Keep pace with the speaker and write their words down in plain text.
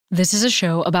This is a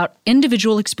show about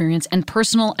individual experience and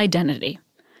personal identity.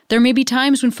 There may be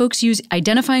times when folks use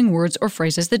identifying words or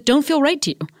phrases that don't feel right to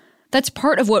you. That's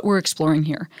part of what we're exploring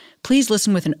here. Please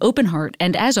listen with an open heart,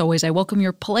 and as always, I welcome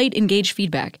your polite, engaged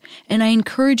feedback, and I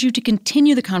encourage you to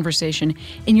continue the conversation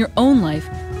in your own life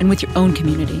and with your own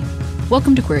community.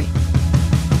 Welcome to Query.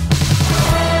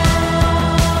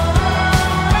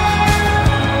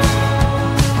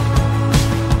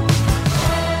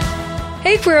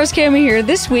 Hey Queeros, Cami here.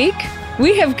 This week,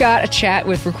 we have got a chat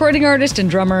with recording artist and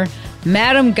drummer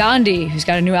Madam Gandhi, who's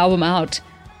got a new album out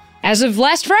as of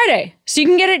last Friday. So you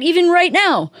can get it even right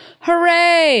now.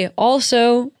 Hooray!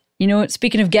 Also, you know what,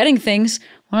 speaking of getting things,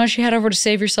 why don't you head over to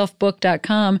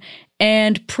SaveYourselfBook.com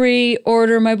and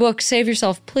pre-order my book, Save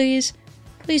Yourself, please.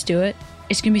 Please do it.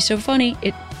 It's going to be so funny.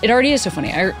 It already is so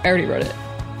funny. I already wrote it.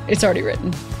 It's already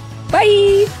written.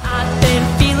 Bye! I've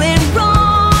been feeling wrong,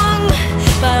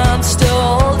 but I'm still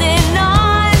holding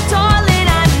on, darling.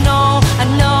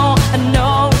 I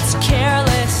know it's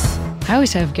careless. I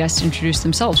always have guests introduce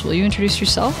themselves. Will you introduce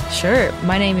yourself? Sure.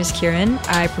 My name is Kiran.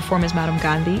 I perform as Madam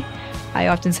Gandhi. I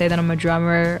often say that I'm a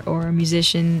drummer or a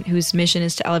musician whose mission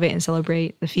is to elevate and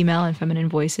celebrate the female and feminine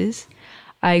voices.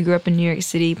 I grew up in New York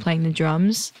City playing the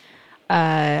drums.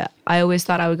 I always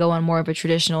thought I would go on more of a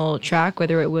traditional track,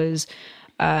 whether it was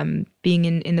being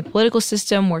in the political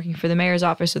system, working for the mayor's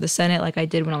office or the Senate like I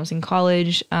did when I was in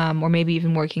college, or maybe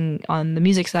even working on the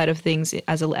music side of things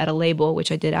at a label,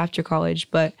 which I did after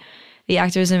college. But the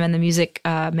activism and the music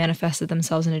manifested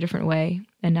themselves in a different way,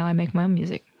 and now I make my own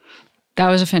music. That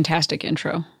was a fantastic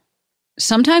intro.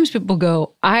 Sometimes people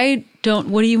go, what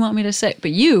do you want me to say?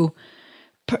 But you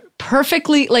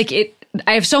perfectly,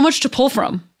 I have so much to pull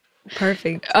from.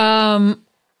 Perfect.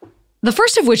 The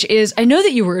first of which is, I know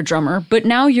that you were a drummer, but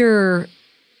now you're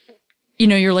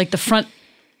like the front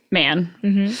man.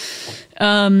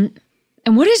 Mm-hmm.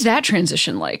 And what is that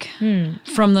transition like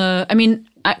from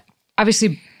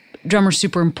obviously drummer's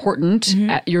super important.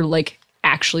 Mm-hmm. You're like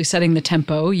actually setting the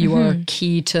tempo. You are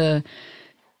key to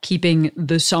keeping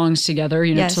the songs together,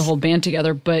 yes, to the whole band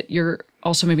together, but you're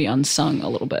also maybe unsung a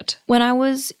little bit. When I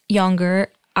was younger,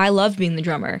 I loved being the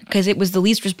drummer because it was the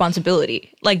least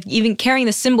responsibility. Like even carrying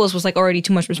the cymbals was like already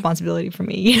too much responsibility for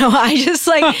me. I just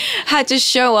had to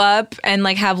show up and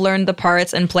have learned the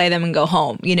parts and play them and go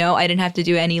home. I didn't have to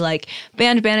do any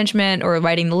band management or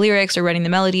writing the lyrics or writing the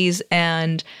melodies.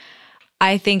 And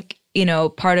I think,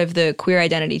 part of the queer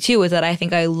identity too was that I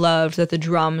think I loved that the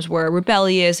drums were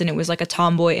rebellious and it was like a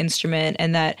tomboy instrument,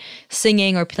 and that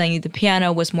singing or playing the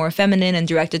piano was more feminine and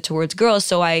directed towards girls.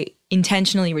 So I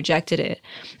intentionally rejected it.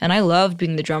 And I loved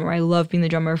being the drummer. I loved being the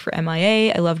drummer for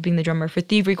MIA. I loved being the drummer for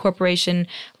Thievery Corporation.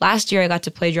 Last year, I got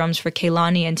to play drums for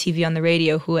Kehlani and TV on the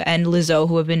Radio and Lizzo,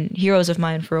 who have been heroes of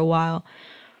mine for a while.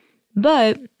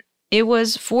 But it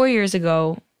was 4 years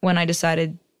ago when I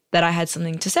decided that I had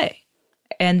something to say.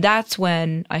 And that's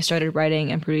when I started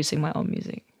writing and producing my own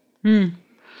music.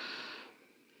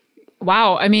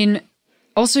 Wow.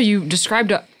 Also you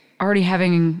described already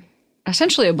having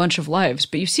essentially a bunch of lives,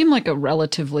 but you seem like a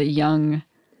relatively young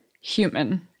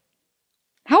human.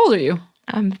 How old are you?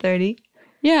 I'm 30.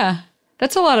 Yeah.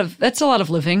 That's a lot of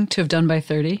living to have done by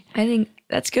 30. I think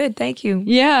that's good. Thank you.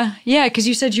 Yeah. Yeah. Because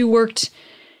you said you worked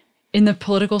in the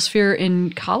political sphere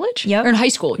in college? Yep. Or in high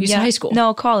school? You said high school?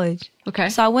 No, college. Okay.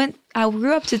 So I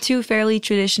grew up to two fairly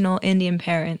traditional Indian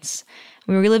parents.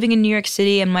 We were living in New York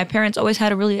City, and my parents always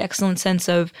had a really excellent sense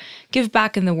of give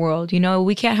back in the world.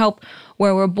 We can't help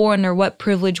where we're born or what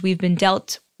privilege we've been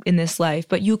dealt in this life,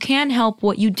 but you can help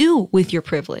what you do with your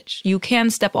privilege. You can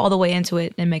step all the way into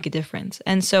it and make a difference.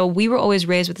 And so we were always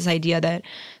raised with this idea that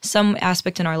some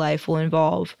aspect in our life will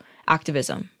involve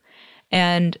activism.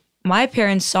 And my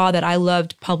parents saw that I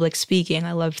loved public speaking,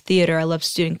 I loved theater, I loved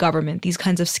student government, these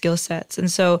kinds of skill sets. And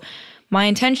so my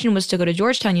intention was to go to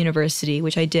Georgetown University,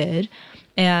 which I did,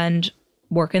 and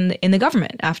work in the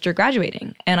government after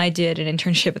graduating. And I did an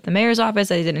internship at the mayor's office.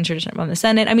 I did an internship on the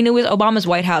Senate. It was Obama's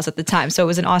White House at the time, so it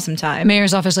was an awesome time.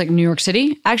 Mayor's office, like New York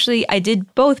City? Actually, I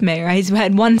did both mayor. I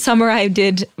had one summer I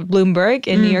did Bloomberg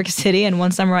in New York City, and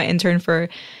one summer I interned for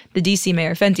the DC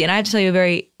mayor, Fenty. And I have to tell you a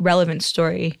very relevant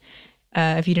story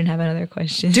if you didn't have another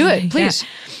question. Do it, please. Yeah.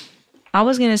 I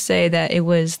was going to say that it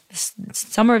was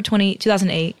summer of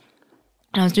 2008.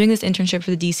 And I was doing this internship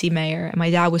for the DC mayor, and my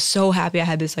dad was so happy I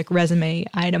had this resume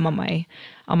item on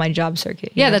my job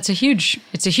circuit. Yeah, it's a huge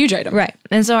item. Right.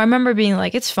 And so I remember being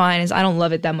like, it's fine. I don't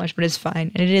love it that much, but it's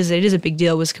fine. And it is a big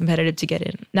deal. It was competitive to get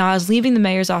in. Now I was leaving the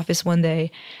mayor's office one day,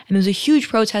 and there was a huge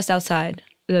protest outside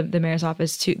the mayor's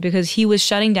office too, because he was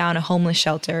shutting down a homeless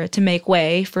shelter to make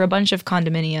way for a bunch of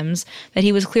condominiums that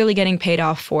he was clearly getting paid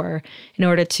off for in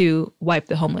order to wipe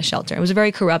the homeless shelter. It was a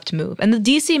very corrupt move. And the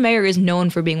DC mayor is known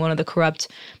for being one of the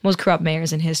most corrupt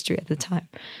mayors in history at the time.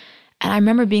 And I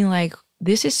remember being like,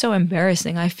 this is so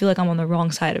embarrassing. I feel like I'm on the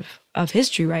wrong side of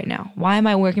history right now. Why am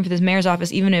I working for this mayor's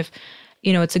office, even if,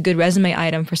 it's a good resume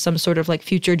item for some sort of like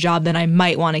future job that I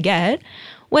might want to get,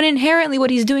 when inherently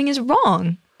what he's doing is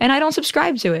wrong and I don't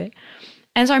subscribe to it.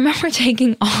 And so I remember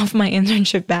taking off my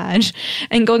internship badge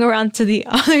and going around to the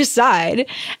other side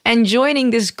and joining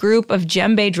this group of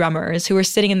djembe drummers who were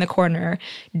sitting in the corner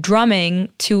drumming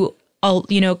to,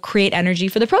 create energy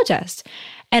for the protest.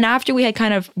 And after we had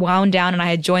kind of wound down and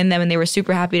I had joined them and they were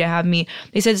super happy to have me,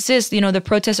 they said, sis, the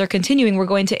protests are continuing. We're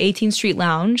going to 18th Street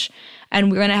Lounge and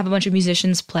we're going to have a bunch of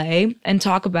musicians play and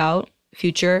talk about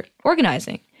future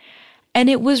organizing. And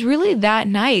it was really that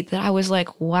night that I was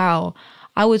like, wow,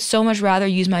 I would so much rather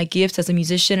use my gifts as a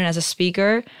musician and as a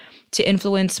speaker to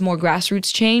influence more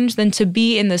grassroots change than to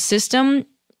be in the system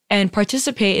and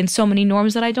participate in so many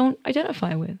norms that I don't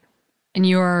identify with. And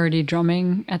you were already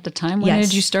drumming at the time? When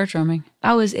did you start drumming?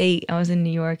 I was 8. I was in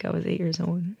New York. I was 8 years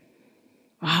old.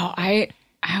 Wow. I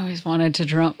always wanted to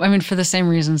drum. I mean, for the same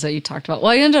reasons that you talked about.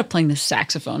 Well, I ended up playing the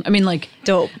saxophone. I mean, like,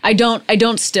 dope. I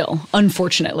don't still,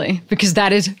 unfortunately, because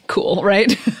that is cool,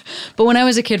 right? But when I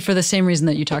was a kid, for the same reason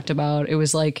that you talked about, it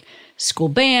was like school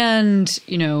band,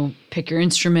 pick your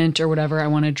instrument or whatever. I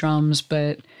wanted drums,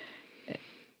 but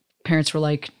parents were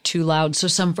like too loud. So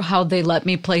somehow they let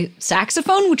me play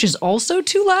saxophone, which is also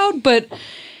too loud. But,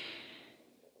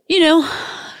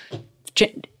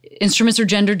 instruments are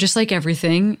gendered just like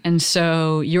everything. And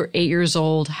so you're 8 years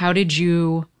old. How did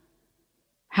you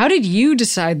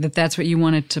decide that that's what you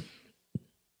wanted to?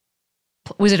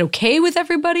 Was it okay with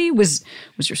everybody? Was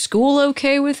your school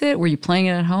okay with it? Were you playing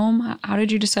it at home? How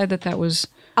did you decide that was?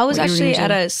 I was actually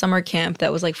at a summer camp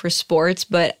that was like for sports,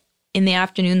 but in the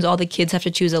afternoons, all the kids have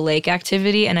to choose a lake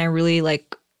activity. And I really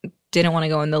didn't want to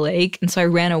go in the lake. And so I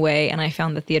ran away and I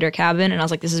found the theater cabin and I was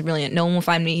like, this is brilliant. No one will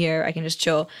find me here. I can just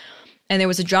chill. And there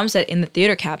was a drum set in the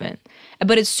theater cabin,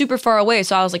 but it's super far away.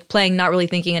 So I was like playing, not really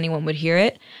thinking anyone would hear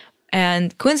it.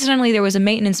 And coincidentally, there was a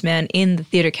maintenance man in the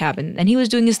theater cabin and he was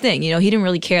doing his thing. He didn't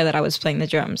really care that I was playing the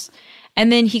drums.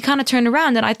 And then he kind of turned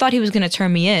around and I thought he was going to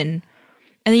turn me in.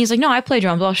 And then he's like, no, I play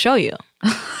drums. I'll show you.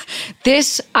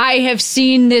 I have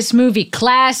seen this movie.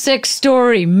 Classic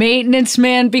story. Maintenance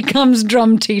man becomes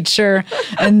drum teacher,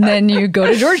 and then you go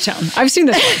to Georgetown. I've seen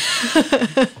this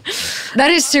one. That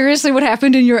is seriously what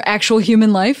happened in your actual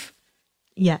human life?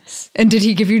 Yes. And did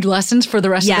he give you lessons for the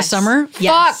rest of the summer?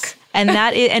 Yes. Fuck! And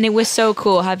it was so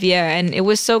cool, Javier. And it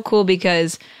was so cool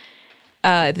because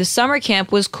the summer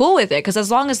camp was cool with it because as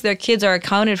long as their kids are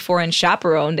accounted for and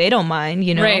chaperoned, they don't mind,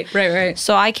 Right.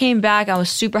 So I came back, I was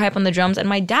super hype on the drums, and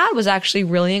my dad was actually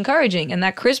really encouraging. And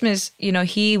that Christmas,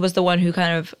 he was the one who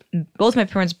both my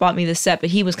parents bought me the set, but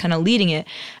he was kind of leading it.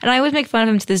 And I always make fun of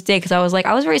him to this day because I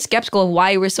was very skeptical of why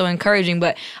he was so encouraging,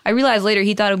 but I realized later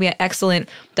he thought it would be an excellent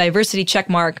diversity check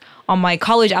mark on my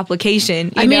college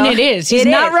application. I mean, it is. He's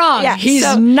not wrong. Yeah, He's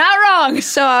not wrong.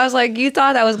 So I was like, you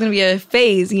thought that was going to be a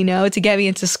phase, to get me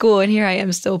into school. And here I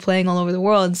am still playing all over the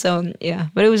world. So yeah,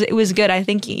 but it was good. I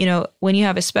think, when you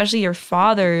have especially your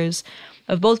fathers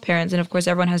of both parents, and of course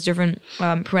everyone has different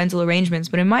parental arrangements.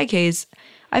 But in my case,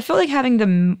 I felt like having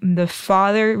the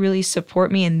father really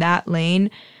support me in that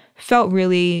lane felt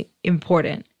really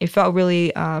important. It felt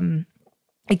really,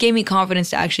 it gave me confidence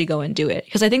to actually go and do it.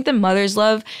 Because I think the mother's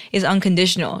love is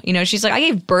unconditional. She's like, I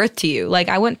gave birth to you. Like,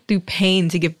 I went through pain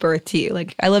to give birth to you.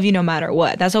 Like, I love you no matter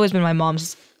what. That's always been my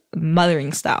mom's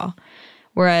mothering style.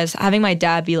 Whereas having my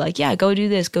dad be like, yeah, go do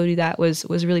this, go do that was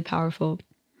really powerful.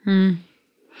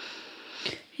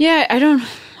 Yeah,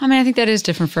 I think that is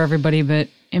different for everybody. But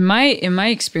in my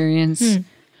experience,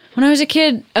 when I was a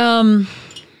kid,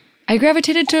 I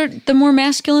gravitated toward the more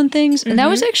masculine things. And that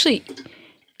was actually...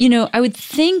 I would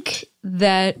think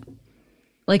that,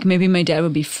 maybe my dad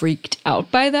would be freaked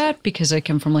out by that because I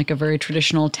come from, a very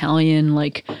traditional Italian,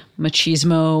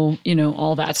 machismo,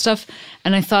 all that stuff.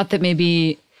 And I thought that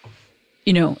maybe,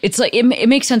 it's it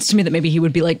makes sense to me that maybe he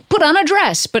would be like, put on a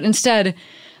dress. But instead,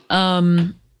 my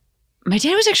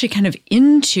dad was actually kind of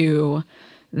into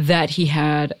that he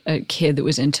had a kid that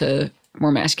was into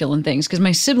more masculine things because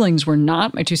my siblings were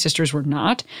not, my two sisters were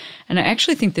not. And I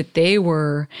actually think that they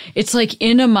were, it's like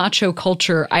in a macho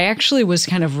culture, I actually was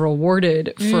kind of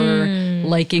rewarded for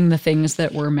liking the things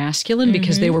that were masculine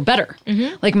because they were better.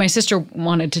 Like my sister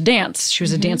wanted to dance. She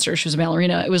was a dancer. She was a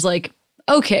ballerina. It was like,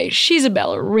 okay, she's a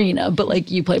ballerina,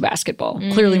 but you play basketball.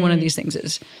 Clearly one of these things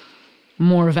is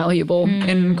more valuable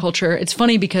in culture. It's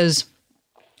funny because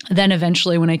then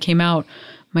eventually when I came out,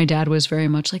 my dad was very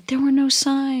much like, there were no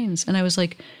signs. And I was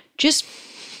like, just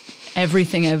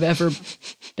everything I've ever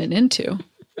been into.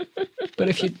 But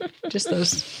if you,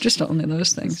 just only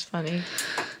those things. Funny.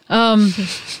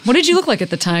 What did you look like at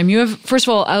the time? You have, first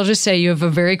of all, I'll just say you have a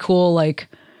very cool, like,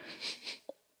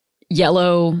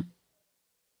 yellow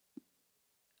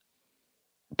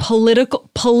political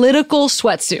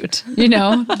sweatsuit, you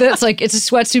know? That's like, it's a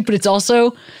sweatsuit, but it's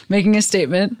also making a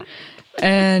statement.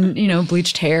 And, you know,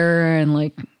 bleached hair and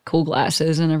like cool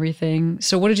glasses and everything.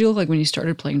 So what did you look like when you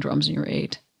started playing drums when you were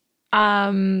 8?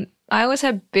 I always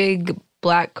had big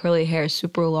black curly hair,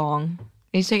 super long.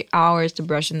 It used to take hours to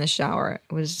brush in the shower.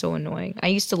 It was so annoying. I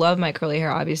used to love my curly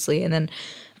hair, obviously. And then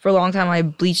for a long time, I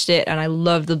bleached it. And I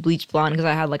loved the bleached blonde because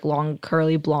I had like long,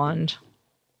 curly blonde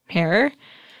hair.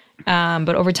 But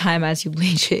over time, as you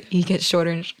bleach it, you get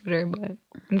shorter and shorter. But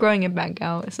I'm growing it back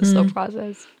out. It's a slow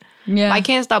process. Yeah. I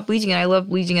can't stop bleaching it. I love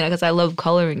bleaching it because I love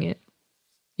coloring it.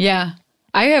 Yeah.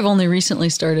 I have only recently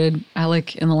started,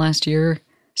 in the last year,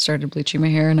 started bleaching my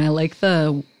hair. And I like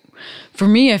for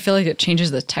me, I feel like it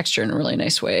changes the texture in a really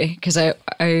nice way. Because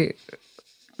I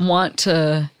want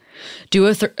to do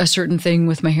a certain thing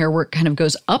with my hair where it kind of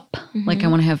goes up. Like I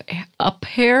want to have up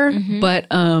hair. But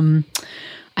I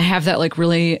have that like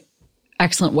really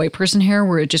excellent white person hair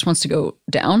where it just wants to go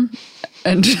down.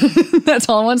 And that's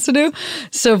all it wants to do.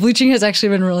 So bleaching has actually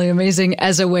been really amazing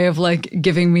as a way of like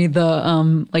giving me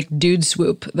the like dude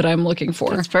swoop that I'm looking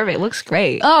for. It's perfect. It looks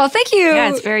great. Oh, thank you. Yeah,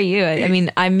 it's very you. I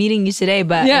mean, I'm meeting you today,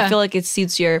 but Yeah. I feel like it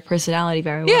suits your personality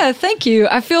very well. Yeah, thank you.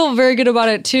 I feel very good about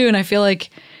it too. And I feel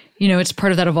like, you know, it's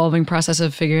part of that evolving process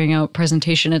of figuring out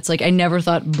presentation. It's like I never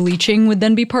thought bleaching would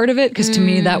then be part of it because to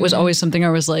me that was always something I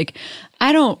was like,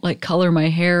 I don't like color my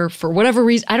hair for whatever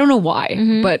reason. I don't know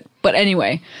why, but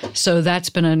anyway. So that's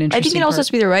been an interesting I think it also has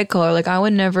to be the right color. Like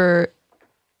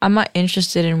I'm not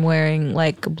interested in wearing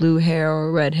like blue hair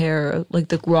or red hair, or, like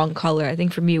the wrong color. I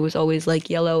think for me it was always like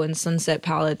yellow and sunset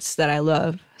palettes that I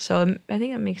love. So I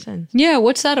think that makes sense. Yeah,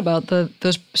 what's that about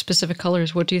those specific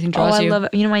colors? What do you think draws you? I love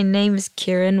it. You know, my name is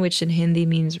Kiran, which in Hindi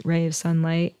means ray of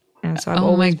sunlight. And so I've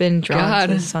always been drawn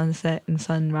to sunset and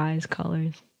sunrise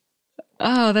colors.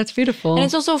 Oh, that's beautiful. And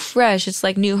it's also fresh. It's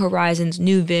like new horizons,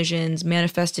 new visions,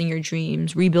 manifesting your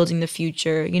dreams, rebuilding the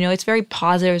future. You know, it's very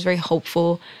positive. It's very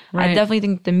hopeful. Right. I definitely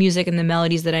think the music and the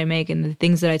melodies that I make and the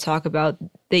things that I talk about,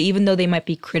 even though they might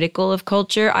be critical of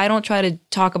culture, I don't try to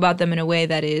talk about them in a way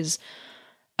that is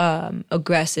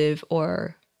aggressive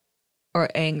or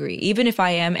angry. Even if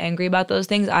I am angry about those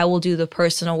things, I will do the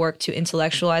personal work to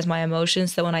intellectualize my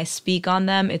emotions. So when I speak on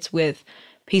them, it's with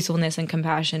peacefulness and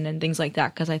compassion and things like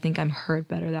that, because I think I'm heard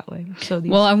better that way. So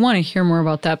well, I want to hear more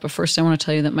about that, but first I want to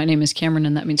tell you that my name is Cameron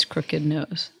and that means crooked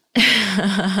nose.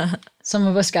 Some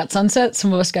of us got sunset,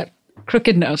 some of us got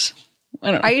crooked nose.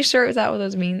 I don't know. Are you sure is that what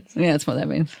those means? Yeah, that's what that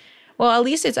means. Well, at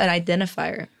least it's an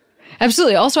identifier.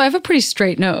 Absolutely. Also, I have a pretty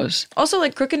straight nose. Also,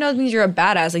 like crooked nose means you're a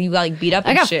badass. Like you got like beat up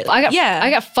and shit. I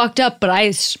got fucked up, but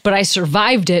I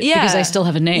survived it because I still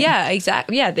have a name. Yeah,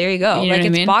 exactly. Yeah, there you go. You know like what it's I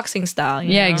mean? boxing style.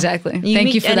 Yeah, know? exactly. You Thank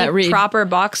meet you for any that read. Proper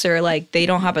boxer, like they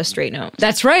don't have a straight nose.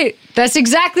 That's right. That's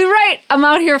exactly right. I'm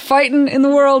out here fighting in the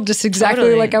world just exactly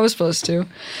Totally. like I was supposed to.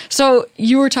 So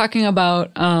you were talking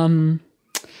about,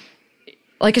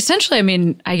 like essentially, I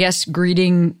mean, I guess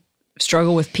greeting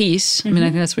struggle with peace. I mean, I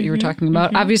think that's what you were talking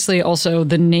about. Obviously, also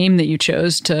the name that you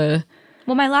chose to.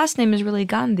 Well, my last name is really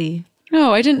Gandhi.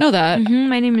 Oh, I didn't know that.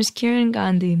 My name is Kiran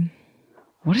Gandhi.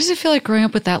 What does it feel like growing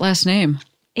up with that last name?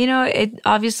 You know, it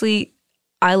obviously,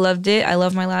 I loved it. I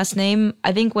love my last name.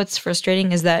 I think what's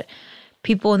frustrating is that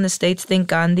people in the States think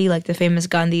Gandhi, like the famous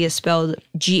Gandhi, is spelled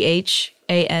Ghandi,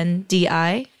 and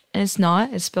it's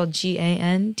not. It's spelled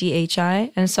Gandhi.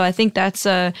 And so I think that's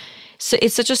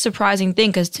it's such a surprising thing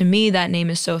because to me that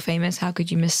name is so famous. How could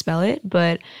you misspell it?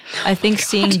 But I think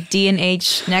seeing D and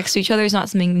H next to each other is not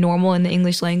something normal in the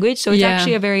English language. So it's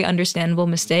actually a very understandable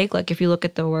mistake. Like if you look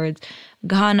at the words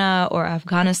Ghana or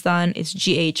Afghanistan, it's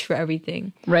GH for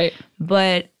everything. Right.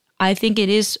 But I think it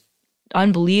is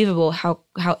unbelievable how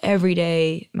every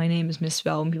day my name is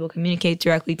misspelled when people communicate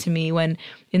directly to me, when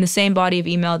in the same body of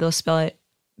email they'll spell it,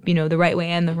 you know, the right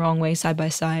way and the wrong way side by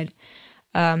side.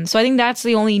 So I think that's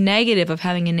the only negative of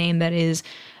having a name that is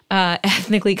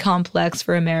ethnically complex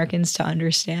for Americans to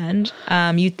understand.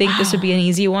 You'd think this would be an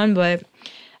easy one, but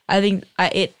I think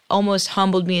it almost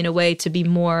humbled me in a way to be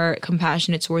more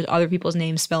compassionate towards other people's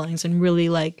name spellings and really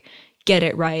like get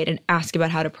it right and ask about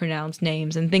how to pronounce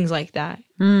names and things like that.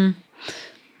 I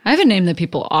have a name that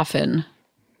people often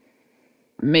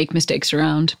make mistakes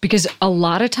around because a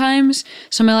lot of times,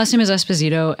 so my last name is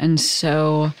Esposito, and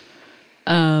so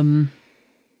a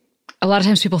lot of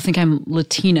times people think I'm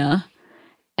Latina,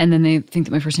 and then they think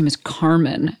that my first name is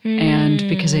Carmen. And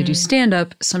because I do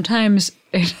stand-up, sometimes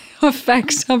it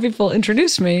affects how people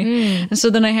introduce me. And so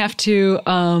then I have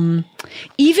to,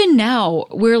 even now,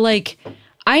 we're like,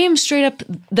 I am straight up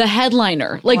the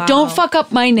headliner. Like, Wow. don't fuck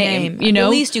up my name, you know?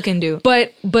 The least you can do.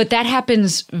 But that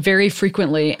happens very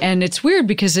frequently. And it's weird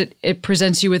because it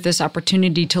presents you with this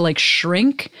opportunity to like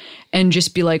shrink and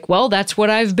just be like, well, that's what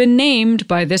I've been named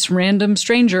by this random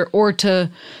stranger, or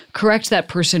to correct that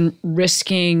person,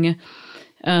 risking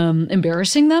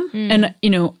embarrassing them. And,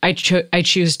 you know, I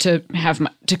choose to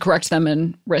to correct them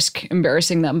and risk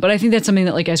embarrassing them. But I think that's something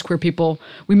that, like, as queer people,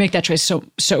 we make that choice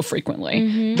so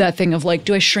frequently. That thing of like,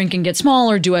 do I shrink and get small,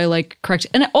 or do I like correct?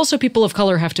 And also people of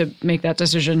color have to make that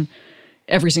decision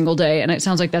every single day. And it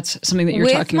sounds like that's something that you're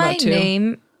talking about too. With my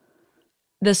name,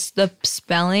 the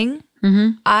spelling,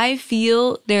 I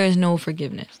feel there is no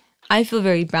forgiveness. I feel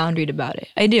very boundaried about it.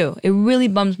 I do. It really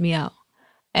bums me out.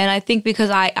 And I think because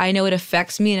I know it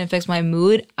affects me and it affects my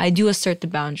mood, I do assert the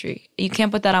boundary. You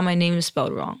can't put that on my name is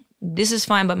spelled wrong. This is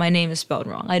fine, but my name is spelled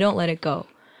wrong. I don't let it go.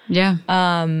 Yeah.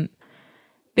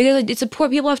 Because it's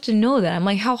important. People have to know that. I'm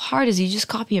like, how hard is it? You just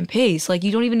copy and paste. Like,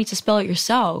 you don't even need to spell it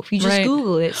yourself. You just Right.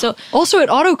 Google it. So Also, it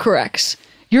autocorrects.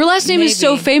 Your last name is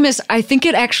so Maybe. famous, I think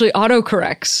it actually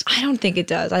autocorrects. I don't think it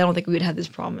does. I don't think we would have this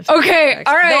problem. If Okay,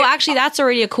 all right. Though actually, that's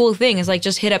already a cool thing. Is like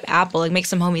just hit up Apple, like make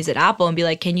some homies at Apple, and be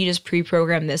like, "Can you just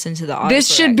pre-program this into the autocorrect?"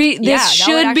 This should be that would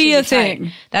should actually be a tight.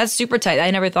 thing. That's super tight.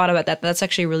 I never thought about that. That's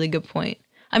actually a really good point.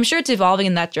 I'm sure it's evolving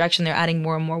in that direction. They're adding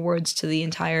more and more words to the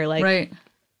entire like Right.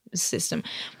 system.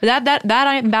 But that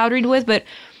I'm boundaried with, but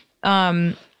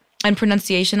and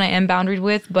pronunciation I am boundaried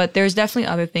with, but there's definitely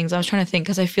other things. I was trying to think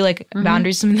because I feel like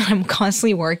boundaries is something that I'm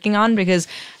constantly working on, because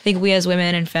I think we as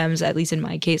women and femmes, at least in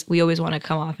my case, we always want to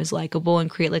come off as likable and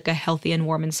create like a healthy and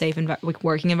warm and safe like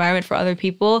working environment for other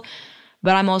people.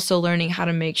 But I'm also learning how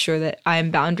to make sure that I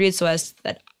am boundaried so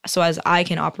as I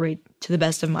can operate to the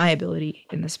best of my ability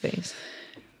in the space.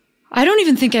 I don't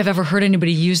even think I've ever heard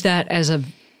anybody use that as a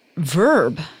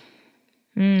verb.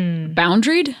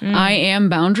 Boundaried? I am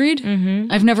boundaried?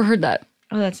 I've never heard that.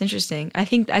 Oh, that's interesting. I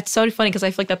think that's so funny because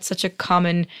I feel like that's such a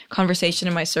common conversation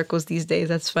in my circles these days.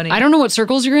 That's funny. I don't know what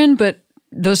circles you're in, but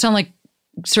those sound like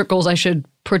circles I should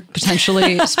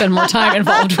potentially spend more time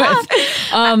involved with.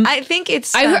 I think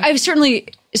it's... I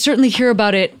certainly hear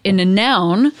about it in a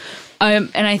noun, and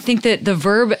I think that the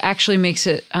verb actually makes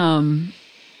it.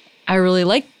 I really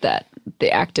like that,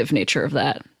 the active nature of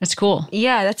that. It's cool.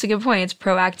 Yeah, that's a good point. It's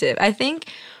proactive. I think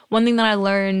one thing that I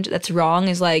learned that's wrong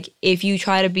is like if you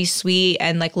try to be sweet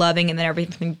and like loving and then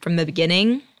everything from the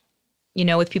beginning, you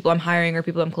know, with people I'm hiring or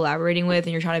people I'm collaborating with,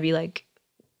 and you're trying to be like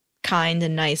kind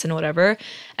and nice and whatever,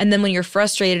 and then when you're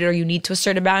frustrated or you need to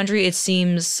assert a boundary, it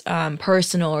seems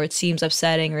personal, or it seems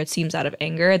upsetting, or it seems out of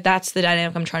anger. That's the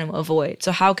dynamic I'm trying to avoid.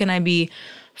 So how can I be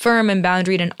firm and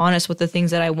boundaried and honest with the things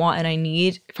that I want and I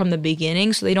need from the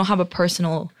beginning so they don't have a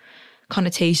personal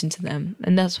connotation to them?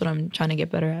 And that's what I'm trying to get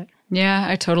better at. Yeah,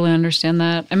 I totally understand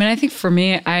that. I mean, I think for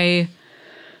me, I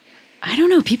don't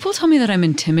know. People tell me that I'm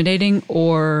intimidating,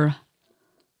 or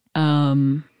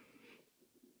I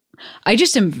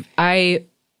just am.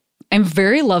 I'm a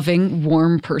very loving,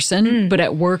 warm person, but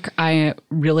at work, I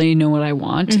really know what I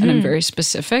want, and I'm very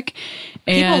specific.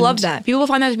 People And love that. People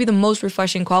find that to be the most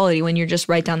refreshing quality when you're just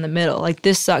right down the middle. Like,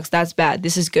 this sucks, that's bad,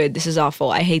 this is good, this is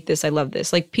awful, I hate this, I love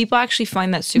this. Like, people actually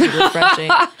find that super refreshing.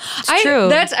 It's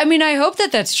true. I hope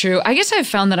that that's true. I guess I've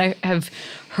found that I have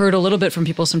heard a little bit from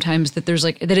people sometimes that there's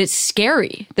like, that it's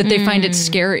scary, that they find it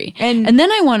scary. And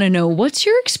then I want to know, what's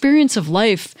your experience of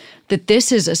life that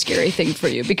this is a scary thing for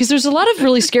you? Because there's a lot of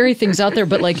really scary things out there,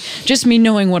 but like just me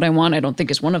knowing what I want, I don't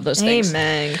think is one of those things.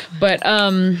 Amen. But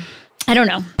I don't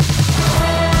know.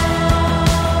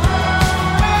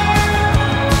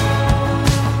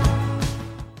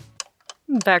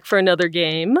 Back for another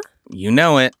game. You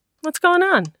know it. What's going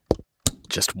on?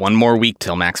 Just one more week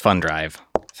till Max Fun Drive.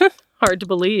 Hard to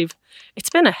believe. It's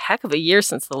been a heck of a year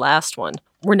since the last one.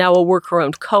 We're now a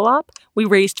worker-owned co-op. We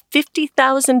raised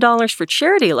 $50,000 for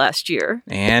charity last year.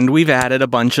 And we've added a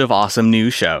bunch of awesome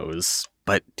new shows.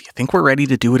 But do you think we're ready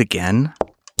to do it again?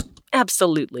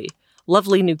 Absolutely.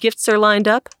 Lovely new gifts are lined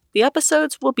up. The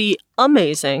episodes will be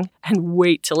amazing. And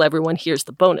wait till everyone hears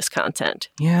the bonus content.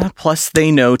 Yeah, plus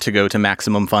they know to go to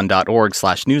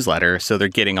MaximumFun.org/newsletter, so they're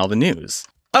getting all the news.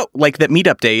 Oh, like that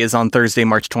meetup day is on Thursday,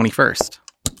 March 21st.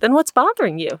 Then what's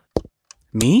bothering you?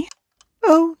 Me?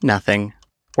 Oh, nothing.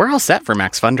 We're all set for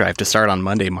Max Fun Drive to start on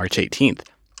Monday, March 18th.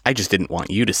 I just didn't want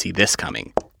you to see this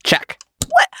coming. Check.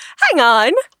 What? Hang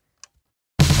on.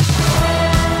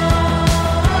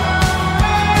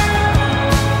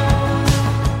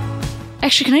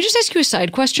 Actually, can I just ask you a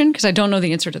side question? Because I don't know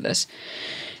the answer to this.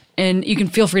 And you can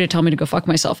feel free to tell me to go fuck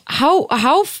myself. How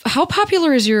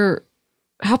popular is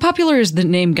the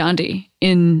name Gandhi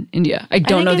in India? I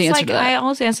don't know the answer to that. I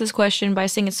always answer this question by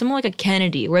saying it's somewhat like a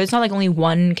Kennedy, where it's not like only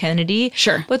one Kennedy.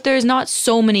 Sure. But there's not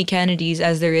so many Kennedys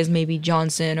as there is maybe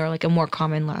Johnson or like a more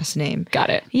common last name. Got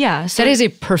it. Yeah. So That is a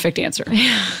perfect answer.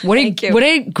 What Thank you. what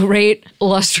a great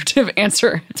illustrative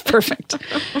answer. It's perfect.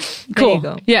 There Cool. you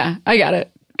go. Yeah, I got it.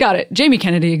 Got it. Jamie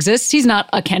Kennedy exists. He's not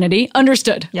a Kennedy.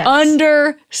 Understood. Yes.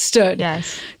 Understood.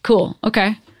 Yes. Cool.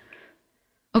 Okay.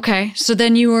 Okay. So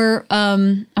then you were, I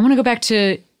want to go back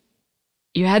to,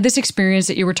 you had this experience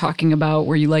that you were talking about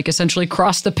where you like essentially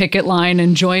crossed the picket line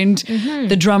and joined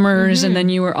the drummers, and then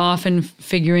you were off and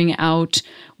figuring out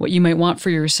what you might want for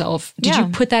yourself. Did Yeah.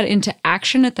 you put that into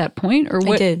action at that point, or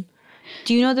what? I did.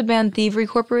 Do you know the band Thievery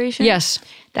Corporation? Yes.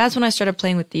 That's when I started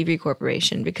playing with Thievery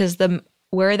Corporation, because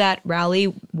where that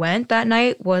rally went that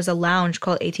night was a lounge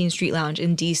called 18th Street Lounge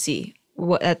in DC.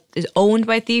 That is owned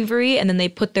by Thievery, and then they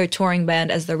put their touring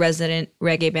band as the resident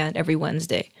reggae band every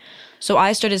Wednesday. So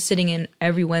I started sitting in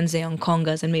every Wednesday on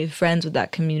congas and made friends with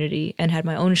that community and had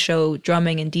my own show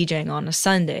drumming and DJing on a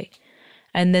Sunday.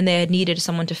 And then they had needed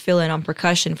someone to fill in on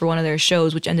percussion for one of their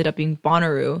shows, which ended up being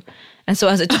Bonnaroo. And so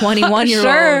as a 21-year-old,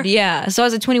 Sure. yeah. So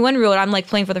as a 21-year-old, I'm like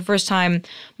playing for the first time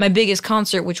my biggest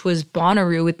concert, which was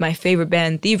Bonnaroo with my favorite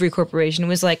band, Thievery Corporation. It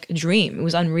was like a dream. It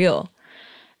was unreal.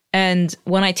 And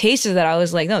when I tasted that, I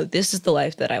was like, no, this is the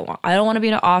life that I want. I don't want to be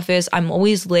in an office. I'm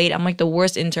always late. I'm like the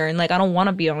worst intern. Like, I don't want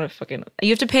to be on a fucking... You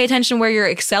have to pay attention where you're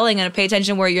excelling and pay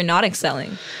attention where you're not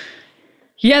excelling.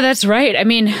 Yeah, that's right. I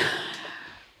mean,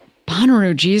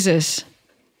 Bonnaroo, Jesus.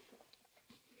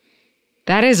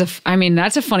 That's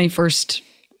a funny first...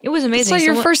 It was amazing. It's like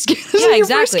your So first gig. Yeah, Your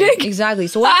first exactly. gig. Exactly.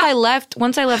 So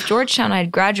once I left Georgetown, I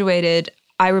had graduated.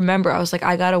 I remember I was like,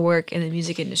 I gotta work in the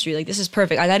music industry. Like, this is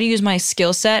perfect. I gotta use my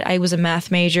skill set. I was a math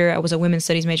major. I was a women's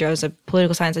studies major. I was a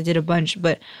political science. I did a bunch,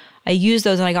 but I used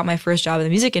those and I got my first job in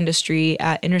the music industry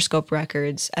at Interscope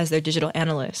Records as their digital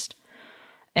analyst.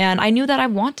 And I knew that I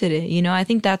wanted it. You know, I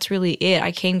think that's really it.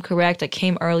 I came correct. I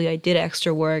came early. I did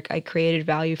extra work. I created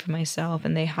value for myself,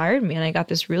 and they hired me. And I got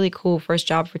this really cool first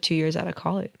job for 2 years out of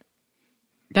college.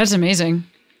 That's amazing.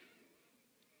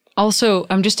 Also,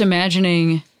 I'm just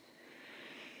imagining,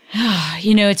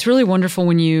 it's really wonderful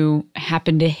when you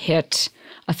happen to hit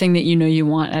a thing that you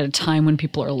want at a time when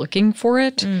people are looking for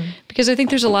it. Because I think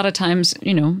there's a lot of times,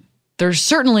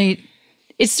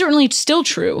 it's certainly still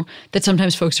true that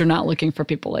sometimes folks are not looking for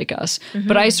people like us.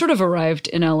 But I sort of arrived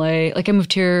in LA, like I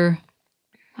moved here,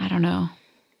 I don't know,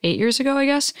 8 years ago, I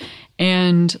guess.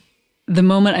 And the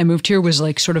moment I moved here was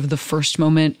like sort of the first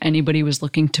moment anybody was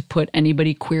looking to put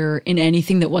anybody queer in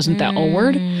anything that wasn't that L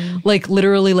word. Like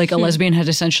literally like a lesbian had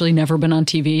essentially never been on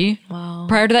TV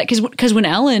prior to that. Because when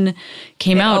Ellen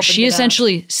came out, she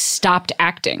essentially stopped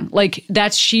acting. Like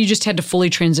she just had to fully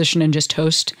transition and just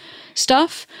host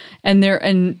stuff.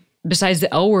 And besides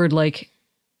the L word, like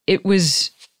it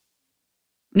was,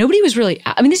 nobody was really,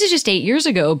 I mean, this is just 8 years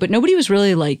ago, but nobody was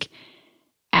really like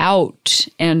out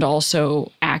and also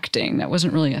acting. That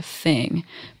wasn't really a thing.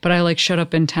 But I like showed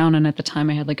up in town, and at the time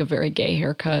I had like a very gay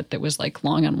haircut that was like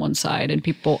long on one side, and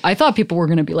I thought people were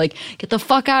going to be like, get the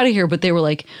fuck out of here. But they were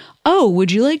like, oh,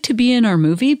 would you like to be in our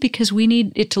movie? Because we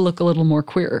need it to look a little more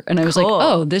queer. And I was like,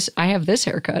 oh, I have this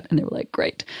haircut. And they were like,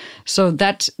 great. So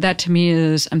that to me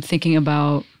is, I'm thinking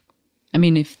about, I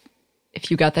mean, if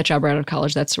you got that job right out of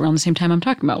college, that's around the same time I'm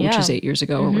talking about, which is 8 years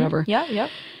ago or whatever. Yeah, yeah.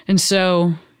 And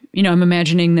so, I'm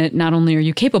imagining that not only are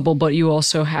you capable, but you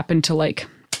also happen to like,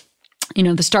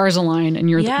 the stars align and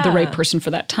you're the right person for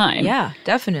that time. Yeah,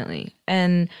 definitely.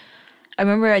 And I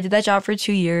remember I did that job for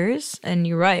 2 years, and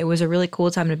you're right. It was a really cool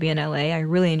time to be in LA. I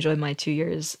really enjoyed my 2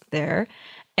 years there.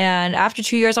 And after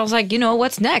 2 years, I was like,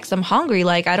 what's next? I'm hungry.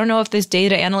 Like, I don't know if this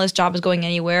data analyst job is going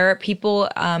anywhere. People,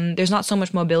 there's not so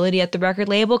much mobility at the record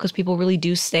label because people really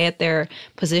do stay at their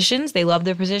positions. They love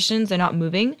their positions. They're not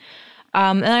moving.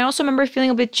 And I also remember feeling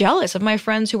a bit jealous of my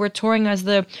friends who were touring as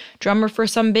the drummer for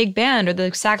some big band or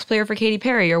the sax player for Katy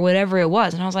Perry or whatever it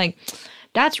was. And I was like,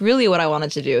 that's really what I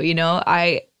wanted to do.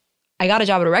 I got a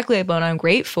job at a record label and I'm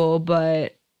grateful,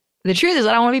 but the truth is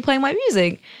that I want to be playing my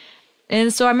music.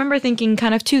 And so I remember thinking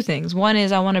kind of two things. One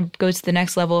is I want to go to the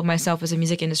next level of myself as a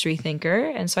music industry thinker.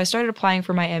 And so I started applying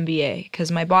for my MBA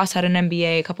because my boss had an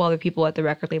MBA, a couple other people at the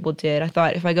record label did. I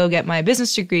thought if I go get my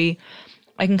business degree,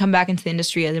 I can come back into the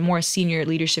industry as a more senior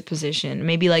leadership position.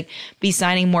 Maybe like be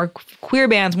signing more queer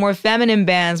bands, more feminine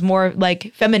bands, more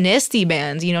like feministy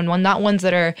bands, not ones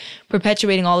that are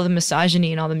perpetuating all of the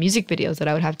misogyny and all the music videos that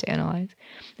I would have to analyze.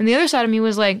 And the other side of me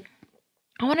was like,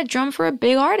 I want to drum for a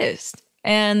big artist.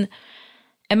 And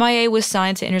MIA was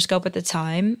signed to Interscope at the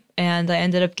time, and I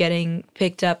ended up getting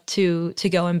picked up to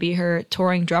go and be her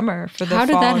touring drummer for the How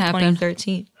did fall that of happen?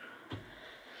 2013.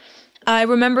 I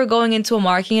remember going into a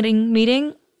marketing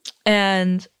meeting,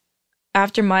 and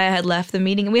after Maya had left the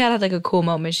meeting, we had like a cool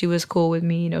moment. She was cool with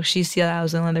me. You know, she said I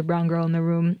was the only brown girl in the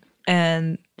room,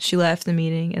 and she left the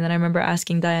meeting. And then I remember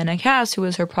asking Diana Cass, who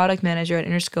was her product manager at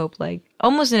Interscope, like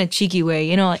almost in a cheeky way,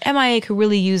 you know, like MIA could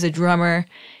really use a drummer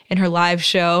in her live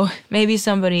show. Maybe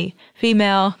somebody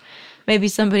female, maybe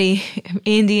somebody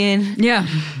Indian. Yeah.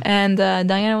 And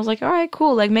Diana was like, all right,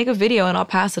 cool. Like, make a video and I'll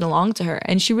pass it along to her.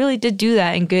 And she really did do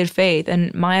that in good faith.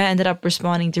 And Maya ended up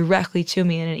responding directly to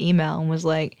me in an email and was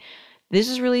like, this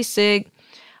is really sick.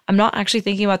 I'm not actually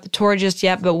thinking about the tour just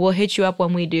yet, but we'll hit you up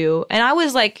when we do. And I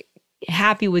was like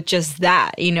happy with just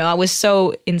that. You know, I was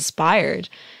so inspired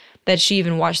that she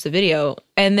even watched the video.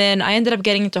 And then I ended up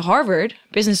getting into Harvard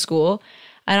Business School,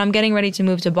 and I'm getting ready to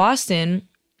move to Boston.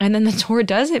 And then the tour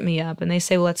does hit me up and they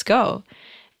say, well, let's go.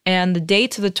 And the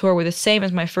dates of the tour were the same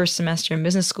as my first semester in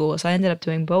business school. So I ended up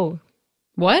doing both.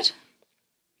 What?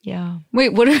 Yeah.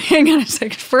 Wait, what? Hang on a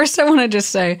second. First, I want to just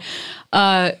say,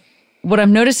 what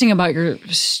I'm noticing about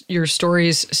your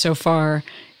stories so far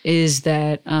is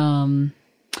that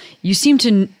you seem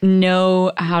to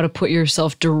know how to put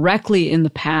yourself directly in the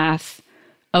path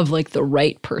of like the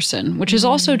right person, which is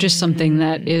also just something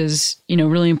that is, you know,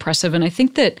 really impressive. And I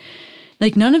think that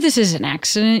like none of this is an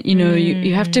accident. You know,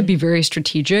 you have to be very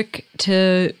strategic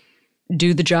to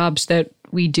do the jobs that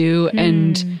we do.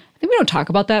 And I think we don't talk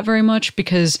about that very much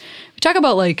because we talk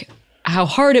about like how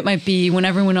hard it might be when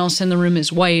everyone else in the room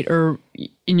is white, or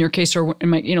in your case, or in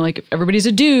my, you know, like everybody's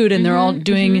a dude and they're all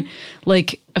doing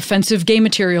like offensive gay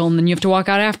material and then you have to walk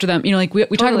out after them. You know, like we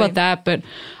talk about that, but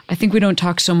I think we don't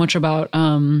talk so much about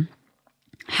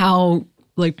how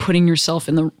like putting yourself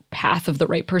in the path of the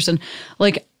right person.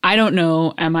 Like, I don't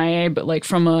know MIA, but like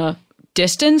from a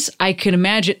distance, I could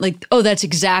imagine like, oh, that's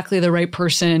exactly the right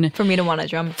person For me to want to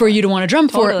drum. for you to want to drum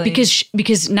for, Totally.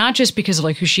 because not just because of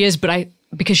like who she is, but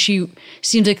because she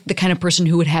seems like the kind of person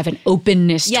who would have an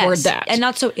openness toward that. And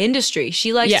not so industry.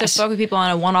 She likes to fuck with people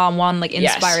on a one-on-one, like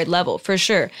inspired level, for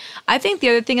sure. I think the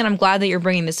other thing, and I'm glad that you're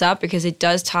bringing this up because it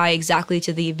does tie exactly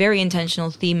to the very intentional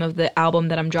theme of the album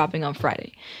that I'm dropping on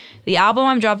Friday. The album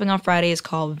I'm dropping on Friday is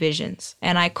called Visions.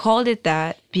 And I called it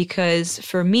that because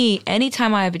for me,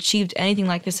 anytime I have achieved anything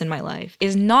like this in my life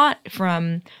is not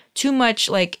from too much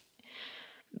like,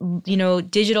 you know,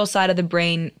 digital side of the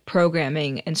brain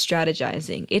programming and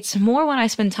strategizing. It's more when I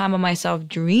spend time on myself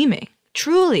dreaming,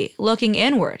 truly looking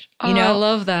inward. You know, I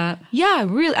love that. Yeah,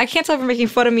 really. I can't tell if you're making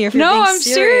fun of me or if you're No, being I'm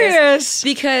serious.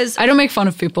 because I don't make fun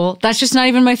of people. That's just not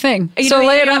even my thing. you So know,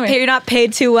 lay it you're on not me. you're not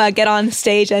paid to get on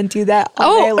stage and do that.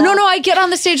 all day Oh, long. no, I get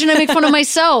on the stage and I make fun of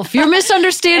myself. You're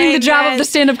misunderstanding the job of Amen. the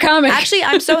stand-up comic. Actually,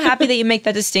 I'm so happy that you make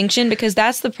that distinction because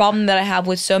that's the problem that I have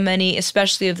with so many,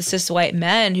 especially of the cis white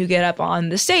men who get up on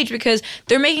the stage because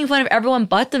they're making fun of everyone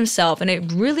but themselves, and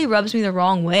it really rubs me the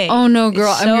wrong way. Oh no,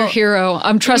 girl! It's I'm your so- hero.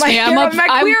 Trust me. I'm hero, up. my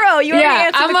I'm, queero. You already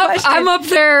answered I'm the up. question. I'm up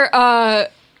there,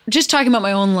 just talking about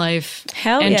my own life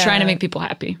Hell and yeah. trying to make people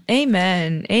happy.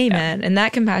 Amen. And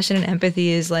that compassion and empathy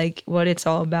is like what it's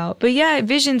all about. But yeah,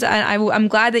 visions, I'm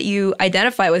glad that you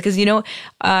identify with because, you know,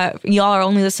 y'all are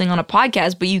only listening on a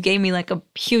podcast, but you gave me like a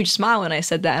huge smile when I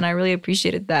said that. And I really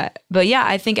appreciated that. But yeah,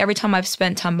 I think every time I've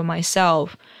spent time by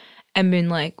myself and been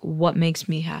like, what makes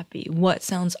me happy? What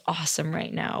sounds awesome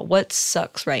right now? What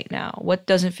sucks right now? What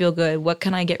doesn't feel good? What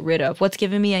can I get rid of? What's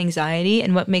giving me anxiety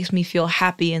and what makes me feel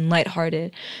happy and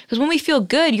lighthearted? Because when we feel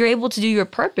good, you're able to do your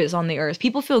purpose on the earth.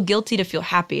 People feel guilty to feel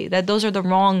happy. Those are the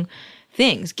wrong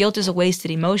things. Guilt is a wasted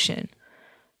emotion.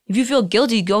 If you feel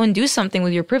guilty, go and do something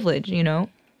with your privilege, you know?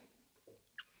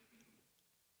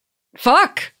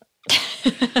 Fuck.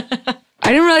 I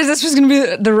didn't realize this was going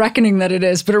to be the reckoning that it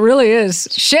is, but it really is.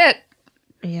 Shit.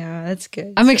 Yeah, that's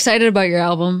good. I'm excited about your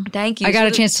album. Thank you. I got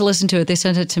a So- chance to listen to it. They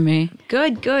sent it to me.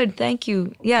 Good. Thank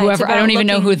you. Yeah. it's Whoever, I about don't even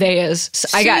know looking- who they is. So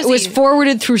it was Susie.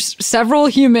 forwarded through several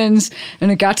humans,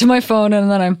 and it got to my phone,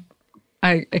 and then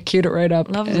I queued it right up.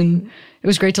 Lovely. And it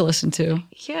was great to listen to.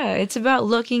 Yeah, it's about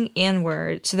looking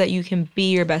inward so that you can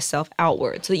be your best self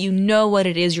outward, so that you know what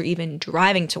it is you're even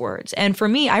driving towards. And for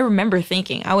me, I remember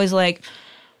thinking, I was like,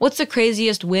 what's the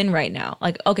craziest win right now?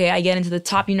 Like, okay, I get into the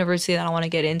top university that I want to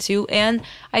get into, and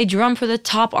I drum for the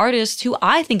top artist who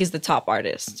I think is the top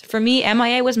artist. For me,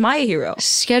 MIA was my hero.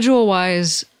 Schedule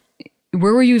wise,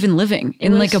 where were you even living?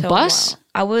 In It like was a so bus? wild.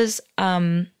 I was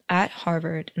at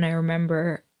Harvard, and I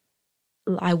remember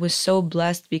I was so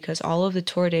blessed because all of the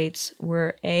tour dates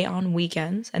were on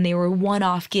weekends and they were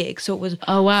one-off gigs. So it was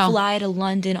fly to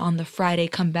London on the Friday,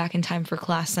 come back in time for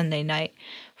class Sunday night,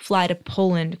 fly to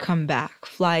Poland, come back,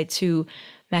 fly to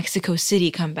Mexico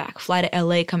City, come back, fly to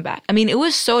LA, come back. I mean, it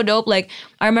was so dope. Like,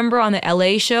 I remember on the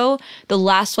LA show, the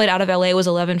last flight out of LA was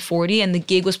 11:40 and the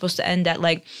gig was supposed to end at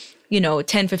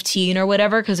 10:15 or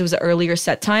whatever because it was an earlier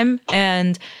set time.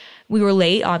 And we were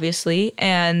late, obviously.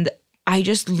 And I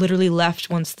just literally left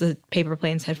once the Paper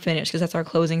Planes had finished because that's our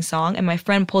closing song. And my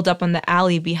friend pulled up on the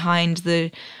alley behind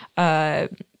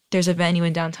there's a venue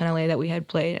in downtown LA that we had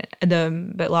played,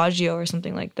 the Bellagio or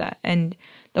something like that.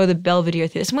 Or the Belvedere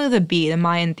Theater, something like the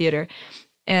Mayan Theater.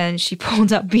 And she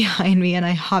pulled up behind me and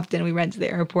I hopped in. We ran to the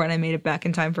airport and I made it back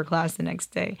in time for class the next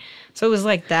day. So it was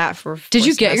like that for Did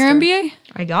you get your MBA?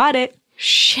 I got it.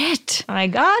 Shit. I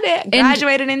got it.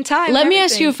 Graduated in time. Let me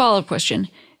ask you a follow-up question.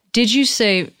 Did you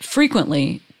say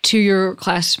frequently to your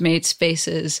classmates'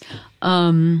 faces,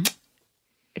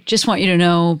 just want you to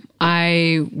know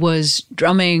I was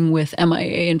drumming with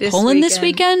MIA in Poland this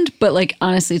weekend, but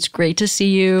honestly, it's great to see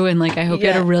you. And I hope you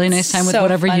had a really nice time with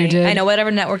whatever you did. I know, whatever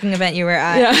networking event you were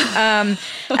at. Yeah.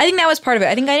 I think that was part of it.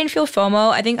 I think I didn't feel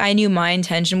FOMO. I think I knew my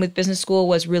intention with business school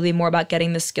was really more about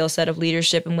getting the skill set of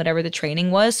leadership and whatever the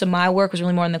training was. So my work was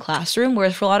really more in the classroom,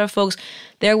 whereas for a lot of folks,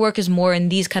 their work is more in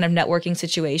these kind of networking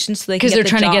situations. So because they're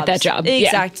trying to get that job.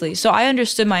 Exactly. Yeah. So I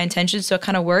understood my intention, so it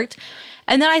kind of worked.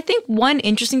 And then I think one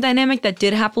interesting dynamic that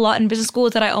did happen a lot in business school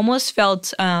is that I almost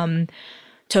felt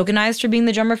tokenized for being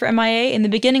the drummer for MIA. In the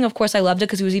beginning, of course, I loved it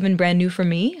because it was even brand new for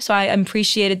me. So I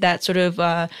appreciated that sort of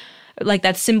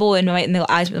that symbol in the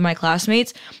eyes of my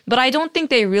classmates. But I don't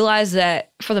think they realized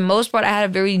that for the most part, I had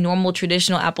a very normal,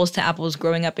 traditional apples to apples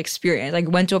growing up experience. I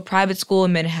went to a private school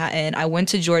in Manhattan. I went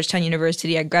to Georgetown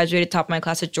University. I graduated top of my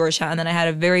class at Georgetown. And then I had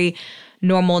a very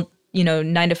normal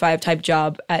 9-to-5 type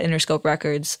job at Interscope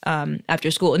Records after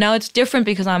school. Now it's different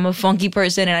because I'm a funky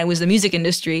person and I was in the music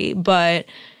industry, but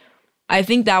I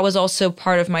think that was also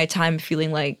part of my time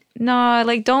feeling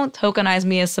don't tokenize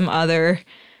me as some other,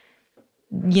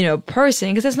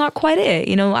 person because that's not quite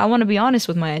it. I want to be honest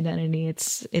with my identity.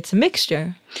 It's a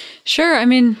mixture. Sure. I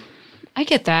mean, I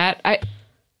get that. And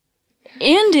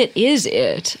it is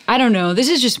it. I don't know.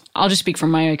 I'll just speak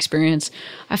from my experience.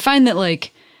 I find that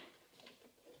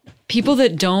people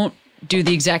that don't do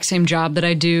the exact same job that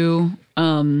I do,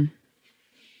 I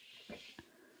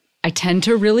tend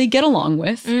to really get along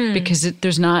with because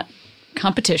there's not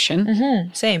competition.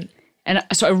 Mm-hmm. Same. And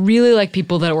so I really like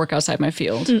people that work outside my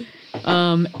field.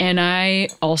 And I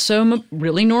also am a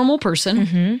really normal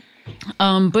person.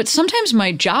 Mm-hmm. But sometimes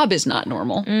my job is not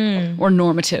normal or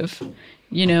normative,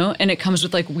 and it comes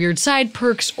with weird side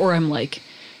perks, or I'm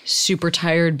super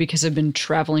tired because I've been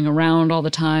traveling around all the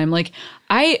time.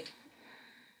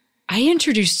 I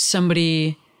introduced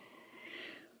somebody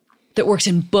that works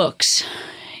in books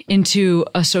into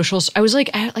a social. I was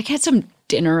I had some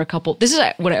dinner this is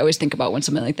what I always think about when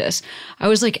something like this. I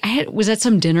was was at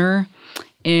some dinner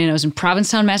and I was in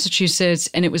Provincetown, Massachusetts,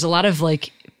 and it was a lot of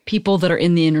people that are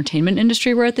in the entertainment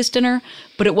industry were at this dinner,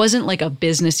 but it wasn't a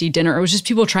businessy dinner. It was just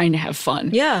people trying to have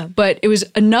fun. Yeah. But it was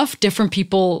enough different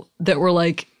people that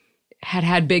were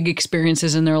had big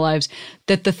experiences in their lives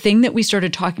that the thing that we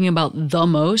started talking about the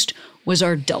most was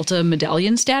our Delta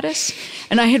medallion status.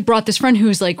 And I had brought this friend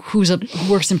who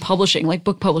works in publishing,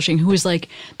 book publishing, who was that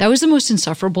was the most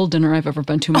insufferable dinner I've ever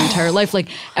been to in my entire life.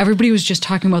 Everybody was just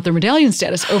talking about their medallion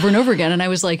status over and over again. And I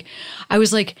was like,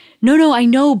 no, I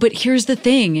know, but here's the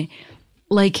thing.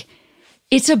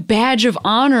 It's a badge of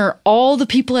honor. All the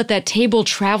people at that table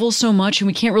travel so much and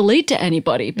we can't relate to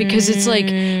anybody because it's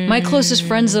my closest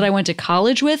friends that I went to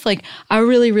college with, I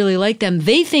really, really like them.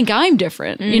 They think I'm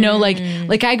different,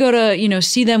 I go to,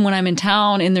 see them when I'm in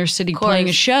town in their city playing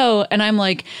a show and I'm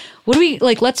what do we,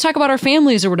 let's talk about our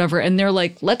families or whatever. And they're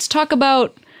let's talk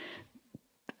about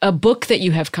a book that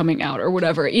you have coming out or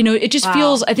whatever. It just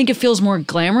feels, I think it feels more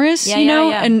glamorous,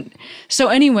 Yeah. And so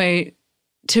anyway,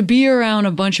 to be around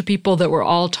a bunch of people that were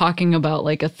all talking about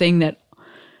a thing that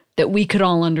we could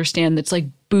all understand that's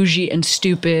bougie and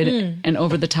stupid and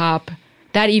over the top,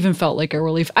 that even felt like a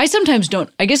relief. I sometimes don't,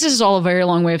 I guess this is all a very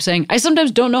long way of saying, I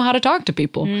sometimes don't know how to talk to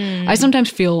people. I sometimes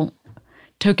feel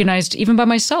tokenized even by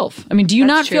myself. I mean, do you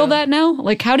not feel that now?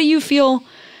 How do you feel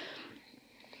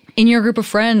in your group of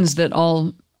friends that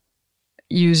all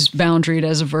use boundaried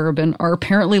as a verb and are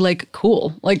apparently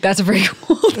cool? That's a very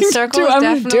cool thing The circle to do. is I'm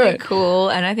gonna do definitely it. cool,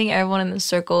 and I think everyone in the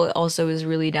circle also is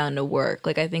really down to work.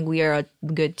 I think we are a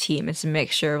good team. It's a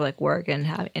mixture of work and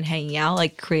hanging out,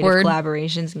 creative Word.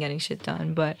 collaborations and getting shit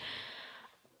done. But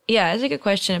Yeah, it's a good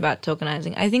question about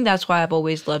tokenizing. I think that's why I've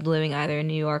always loved living either in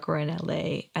New York or in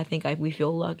LA. I think we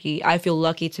feel lucky. I feel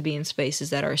lucky to be in spaces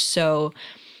that are so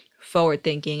forward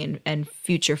thinking and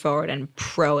future forward and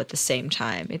pro at the same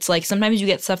time. It's like sometimes you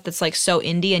get stuff that's like so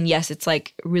indie, and yes, it's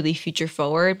like really future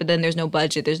forward, but then there's no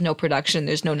budget, there's no production,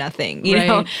 there's no nothing. You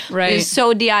know? Right. It's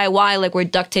so DIY, like we're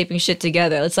duct taping shit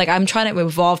together. It's like I'm trying to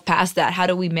evolve past that. How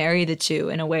do we marry the two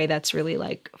in a way that's really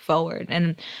like forward?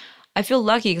 And I feel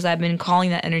lucky because I've been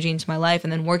calling that energy into my life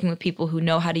and then working with people who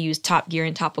know how to use top gear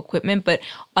and top equipment, but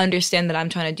understand that I'm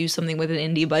trying to do something with an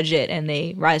indie budget and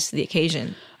they rise to the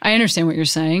occasion. I understand what you're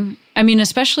saying. I mean,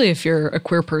 especially if you're a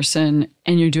queer person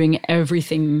and you're doing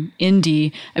everything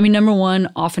indie. I mean, number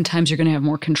one, oftentimes you're going to have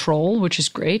more control, which is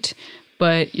great.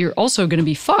 But you're also going to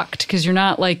be fucked because you're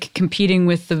not like competing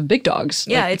with the big dogs.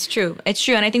 Yeah, like, it's true. It's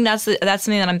true. And I think that's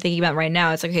something that I'm thinking about right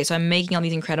now. It's like, okay, so I'm making all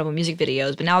these incredible music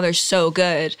videos, but now they're so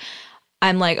good.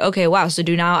 I'm like, okay, wow. So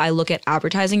do now I look at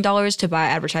advertising dollars to buy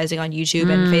advertising on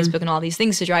YouTube and Facebook and all these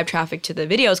things to drive traffic to the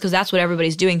videos because that's what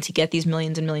everybody's doing to get these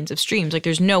millions and millions of streams. Like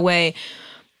there's no way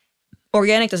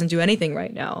organic doesn't do anything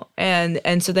right now.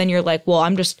 And so then you're like, well,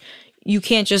 you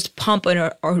can't just pump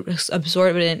an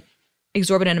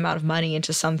exorbitant amount of money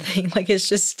into something. Like it's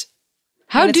just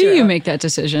how do you make that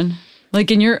decision?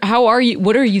 Like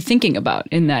what are you thinking about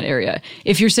in that area?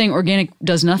 If you're saying organic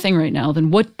does nothing right now, then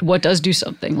what does do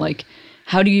something? Like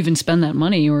how do you even spend that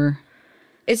money? Or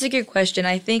it's a good question.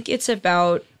 I think it's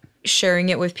about sharing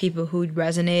it with people who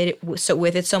resonate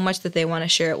with it so much that they want to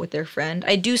share it with their friend.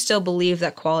 I do still believe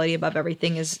that quality above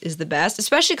everything is the best,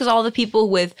 especially because all the people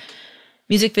with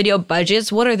music video budgets,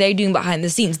 what are they doing behind the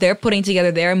scenes? They're putting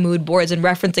together their mood boards and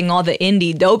referencing all the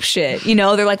indie dope shit. You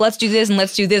know, they're like, let's do this and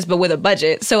let's do this, but with a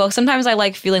budget. So sometimes I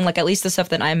like feeling like at least the stuff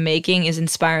that I'm making is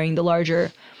inspiring the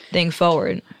larger thing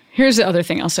forward. Here's the other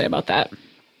thing I'll say about that.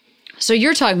 So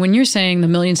when you're saying the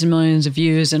millions and millions of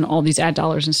views and all these ad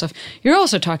dollars and stuff, you're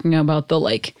also talking about the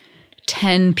like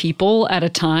 10 people at a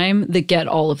time that get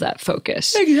all of that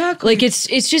focus. Exactly. Like it's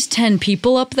just 10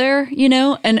 people up there, you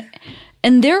know?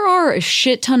 And there are a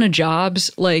shit ton of jobs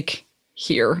like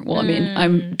here. Well, I mean,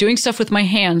 I'm doing stuff with my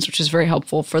hands, which is very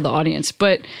helpful for the audience.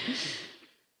 But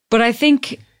I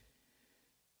think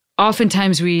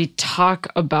oftentimes we talk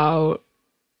about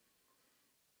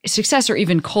success or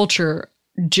even culture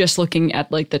just looking at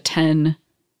like the 10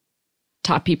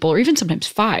 top people, or even sometimes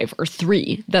 5 or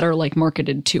 3 that are like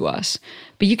marketed to us.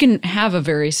 But you can have a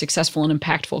very successful and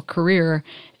impactful career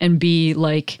and be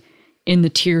like in the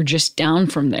tier just down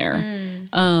from there.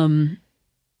 And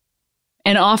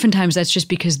oftentimes that's just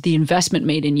because the investment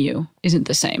made in you isn't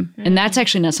the same. And that's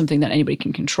actually not something that anybody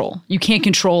can control. You can't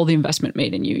control the investment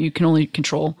made in you. You can only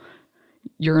control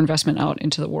your investment out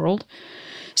into the world.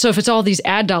 So if it's all these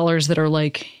ad dollars that are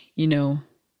like, you know,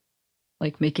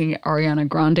 like making Ariana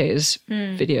Grande's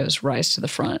videos rise to the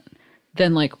front,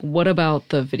 then like what about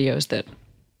the videos that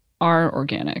are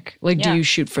organic? Like, do you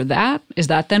shoot for that? Is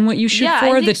that then what you shoot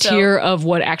for? The tier of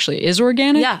what actually is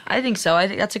organic? Yeah, I think so. I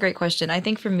think that's a great question. I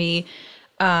think for me,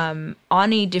 Ani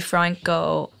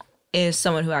DeFranco is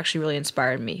someone who actually really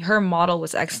inspired me. Her model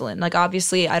was excellent. Like,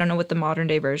 obviously, I don't know what the modern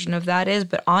day version of that is,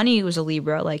 but Ani was a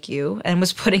Libra like you and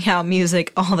was putting out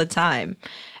music all the time.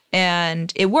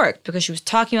 And it worked because she was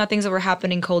talking about things that were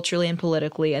happening culturally and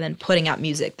politically and then putting out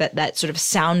music that sort of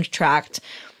soundtracked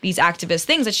these activist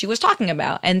things that she was talking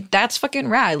about. And that's fucking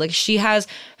rad. Like, she has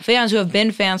fans who have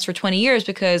been fans for 20 years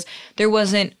because there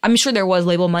wasn't, I'm sure there was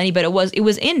label money, but it was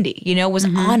indie, you know, it was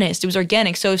honest, it was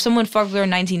organic. So if someone fucked with her in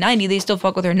 1990, they still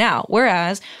fuck with her now.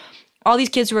 Whereas all these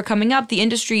kids who are coming up, the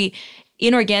industry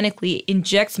inorganically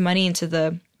injects money into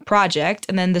the project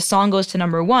and then the song goes to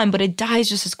number 1, but it dies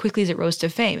just as quickly as it rose to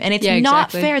fame. And it's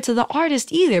not fair to the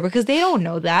artist either because they don't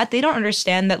know that. They don't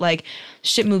understand that like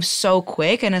shit moves so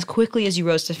quick, and as quickly as you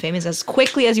rose to fame is as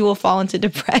quickly as you will fall into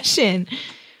depression.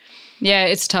 Yeah,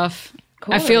 it's tough.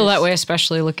 I feel that way,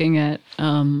 especially looking at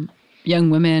young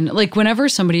women. Like whenever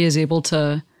somebody is able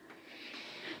to,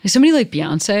 like somebody like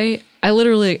Beyonce,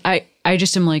 I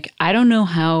just am like, I don't know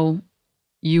how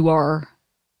you are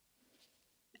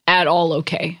at all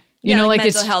okay. You know, like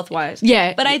mental health wise.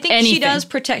 Yeah. But I think she does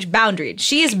protect boundaried.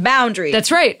 She is boundaried.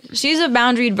 That's right. She's a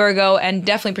boundaried Virgo and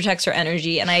definitely protects her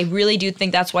energy. And I really do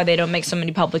think that's why they don't make so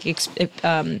many public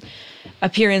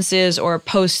appearances or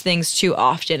post things too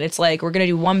often. It's like, we're going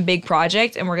to do one big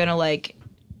project and we're going to like,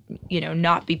 you know,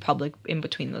 not be public in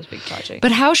between those big projects.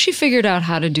 But how she figured out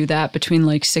how to do that between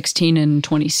like 16 and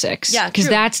 26. Yeah, because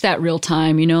that's that real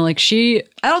time, you know, like I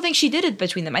don't think she did it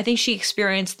between them. I think she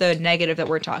experienced the negative that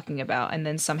we're talking about and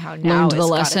then somehow now learned the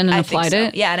lesson and applied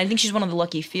it. Yeah, and I think she's one of the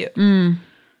lucky few.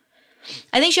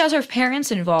 I think she has her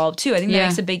parents involved too. I think that Yeah.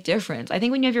 makes a big difference. I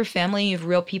think when you have your family, you have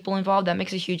real people involved, that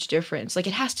makes a huge difference. Like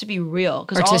it has to be real.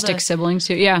 Artistic siblings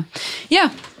too. Yeah.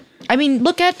 Yeah. I mean,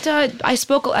 look at, I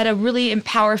spoke at a really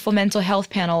powerful mental health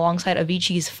panel alongside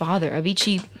Avicii's father.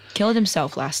 Avicii killed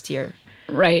himself last year.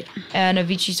 Right. And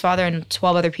Avicii's father and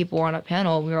 12 other people were on a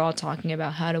panel. We were all talking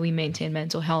about how do we maintain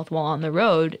mental health while on the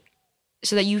road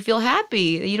so that you feel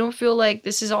happy, that you don't feel like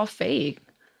this is all fake.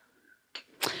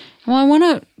 Well, I want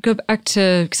to go back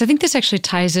to, because I think this actually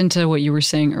ties into what you were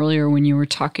saying earlier when you were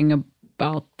talking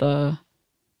about the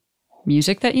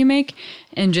music that you make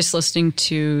and just listening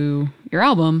to your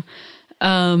album.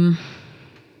 Yeah,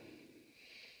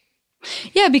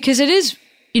 because it is,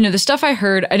 the stuff I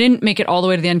heard, I didn't make it all the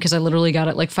way to the end because I literally got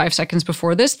it like 5 seconds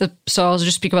before this. So I'll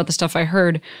just speak about the stuff I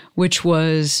heard, which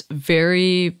was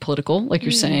very political, like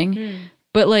you're saying.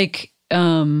 But like,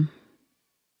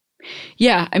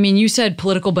 yeah, I mean, you said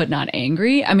political but not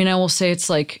angry. I mean, I will say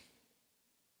it's like,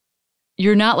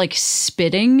 you're not like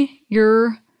spitting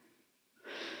your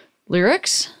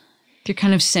lyrics. You're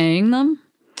kind of saying them.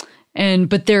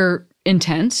 But they're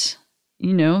intense,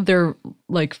 they're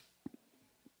like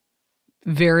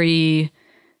very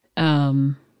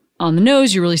on the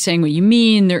nose. You're really saying what you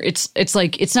mean. It's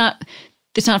like, it's not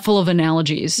full of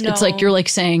analogies. No. It's like you're like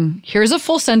saying, here's a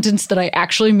full sentence that I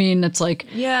actually mean that's like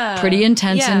pretty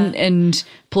intense and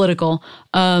political.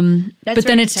 But then it's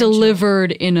intentional.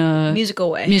 delivered in a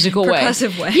Musical way.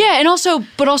 Percussive way. Yeah, and also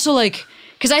like,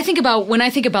 because when I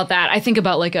think about that, I think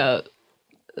about like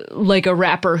a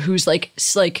rapper who's like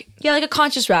Yeah, like a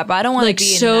conscious rapper. I don't want to like be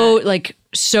so in that. like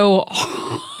so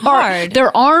hard.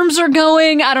 Their arms are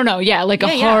going. I don't know. Yeah, like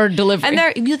a hard delivery.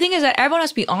 And the thing is that everyone has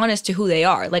to be honest to who they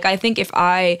are. Like I think if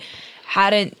I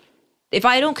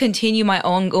don't continue my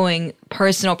ongoing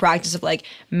personal practice of like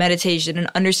meditation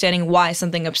and understanding why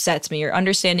something upsets me or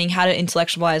understanding how to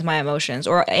intellectualize my emotions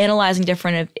or analyzing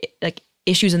different like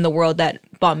issues in the world that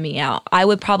bum me out, I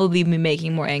would probably be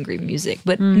making more angry music.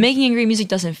 But making angry music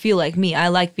doesn't feel like me. I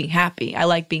like being happy. I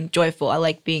like being joyful. I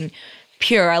like being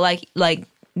pure. I like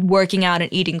working out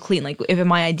and eating clean. Like if in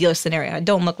my ideal scenario, I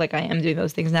don't look like I am doing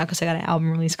those things now because I got an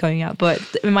album release coming out. But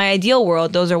in my ideal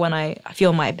world, those are when I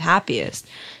feel my happiest.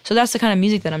 So that's the kind of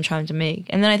music that I'm trying to make.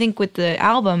 And then I think with the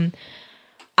album,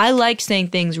 I like saying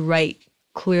things right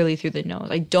clearly through the nose.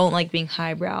 I don't like being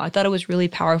highbrow. I thought it was really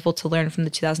powerful to learn from the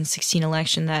 2016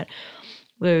 election that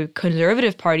the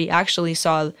Conservative Party actually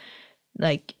saw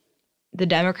like the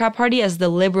Democrat Party as the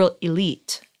liberal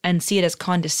elite and see it as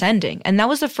condescending. And that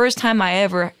was the first time I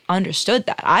ever understood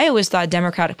that. I always thought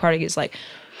Democratic Party is like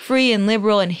free and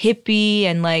liberal and hippie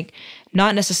and like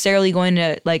not necessarily going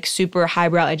to like super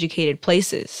highbrow educated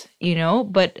places,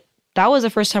 But that was the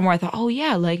first time where I thought, oh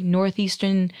yeah, like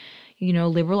Northeastern,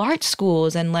 liberal arts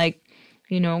schools and like,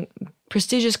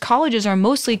 prestigious colleges are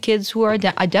mostly kids who are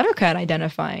a Democrat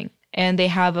identifying. And they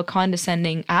have a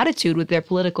condescending attitude with their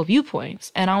political viewpoints.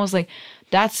 And I was like,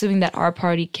 that's something that our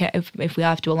party can't, if we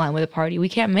have to align with a party, we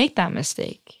can't make that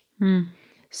mistake.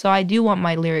 So I do want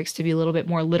my lyrics to be a little bit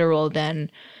more literal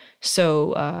than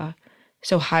so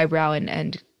highbrow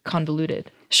and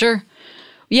convoluted. Sure.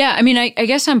 Yeah, I mean, I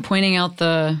guess I'm pointing out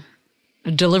the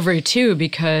delivery too,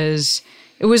 because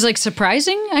it was like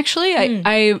surprising, actually.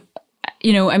 I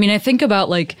think about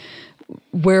like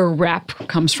where rap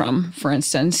comes from, for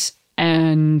instance,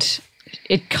 and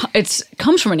it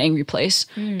comes from an angry place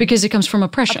because it comes from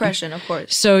oppression. Oppression, of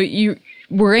course. So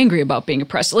we're angry about being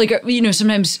oppressed. Like,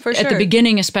 sometimes at the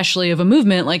beginning, especially of a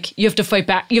movement, like you have to fight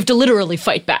back. You have to literally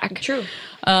fight back. True.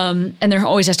 And there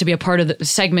always has to be a part of the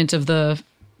segment of the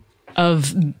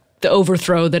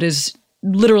overthrow that is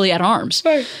literally at arms.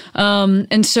 Right.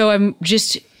 And so I'm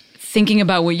just thinking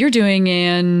about what you're doing,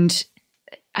 and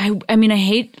I mean, I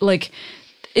hate, like,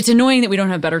 it's annoying that we don't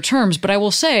have better terms, but I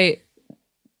will say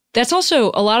that's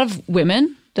also a lot of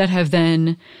women that have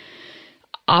then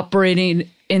operating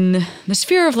in the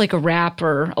sphere of like a rap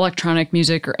or electronic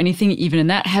music or anything even in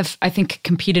that have, I think,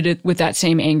 competed with that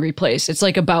same angry place. It's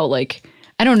like about like,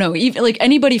 I don't know, even like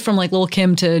anybody from like Lil'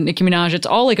 Kim to Nicki Minaj, it's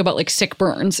all like about like sick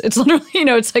burns. It's literally,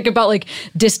 it's like about like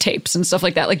diss tapes and stuff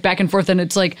like that, like back and forth. And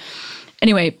it's like,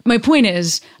 anyway, my point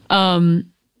is,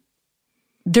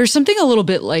 there's something a little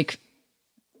bit like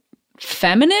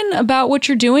feminine about what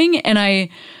you're doing, and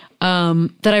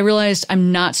that I realized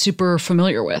I'm not super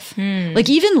familiar with. Like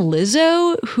even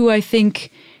Lizzo, who I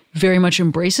think very much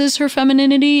embraces her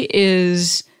femininity,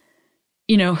 is,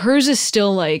 hers is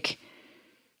still like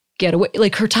get away.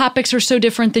 Like her topics are so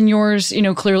different than yours.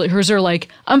 Clearly hers are like,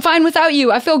 I'm fine without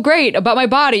you. I feel great about my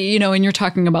body, and you're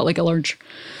talking about like a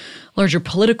larger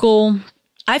political.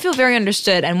 I feel very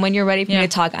understood. And when you're ready for me to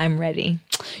talk, I'm ready.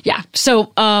 Yeah.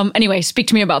 So anyway, speak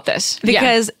to me about this.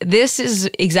 Because this is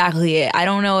exactly it. I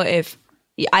don't know if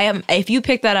you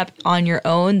pick that up on your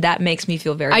own, that makes me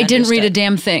feel very I didn't read a understood.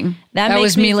 damn thing. That makes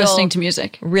was me me feel listening to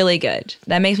music. Really good.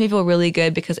 That makes me feel really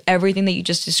good because everything that you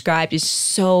just described is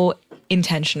so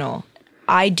intentional.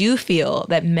 I do feel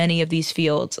that many of these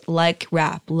fields, like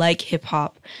rap, like hip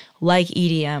hop, like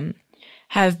EDM,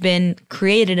 have been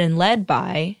created and led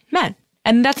by men.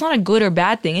 And that's not a good or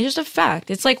bad thing. It's just a fact.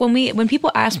 It's like when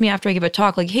people ask me after I give a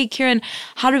talk, like, hey, Kieran,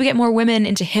 how do we get more women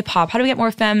into hip hop? How do we get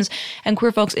more femmes and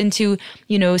queer folks into,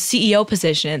 CEO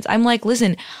positions? I'm like,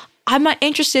 listen, I'm not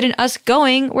interested in us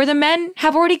going where the men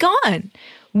have already gone.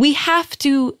 We have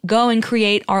to go and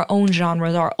create our own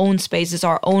genres, our own spaces,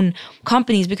 our own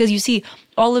companies, because you see,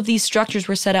 all of these structures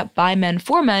were set up by men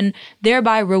for men,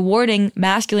 thereby rewarding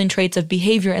masculine traits of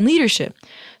behavior and leadership.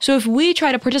 So if we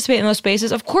try to participate in those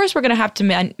spaces, of course we're going to have to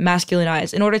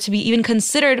masculinize in order to be even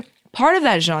considered part of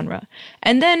that genre.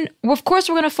 And then, of course,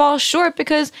 we're going to fall short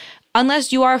because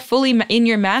unless you are fully in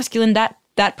your masculine, that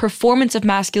performance of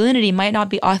masculinity might not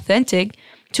be authentic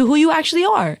to who you actually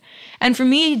are. And for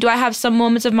me, do I have some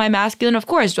moments of my masculine? Of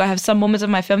course. Do I have some moments of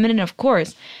my feminine? Of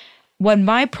course. What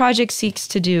my project seeks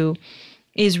to do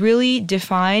is really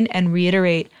define and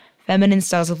reiterate feminine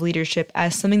styles of leadership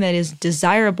as something that is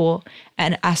desirable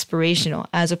and aspirational,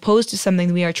 as opposed to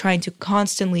something we are trying to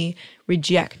constantly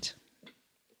reject.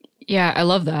 Yeah, I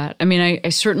love that. I mean, I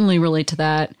certainly relate to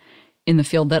that in the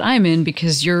field that I'm in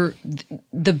because you're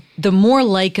the more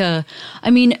like a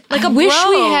I wish bro.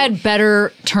 we had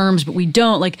better terms, but we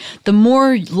don't. Like the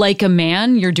more like a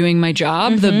man you're doing my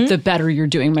job, the better you're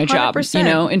doing my job,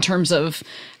 100%. in terms of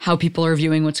how people are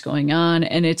viewing what's going on.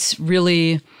 And it's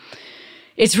really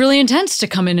intense to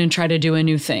come in and try to do a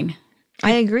new thing.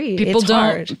 I agree. People it's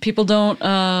don't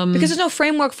hard. Because there's no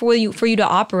framework for you to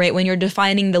operate when you're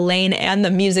defining the lane and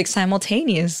the music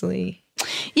simultaneously.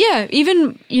 Yeah,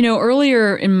 even,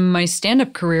 earlier in my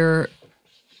stand-up career,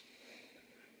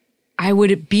 I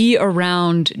would be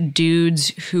around dudes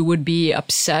who would be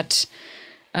upset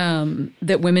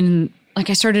that women, like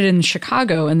I started in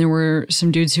Chicago and there were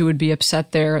some dudes who would be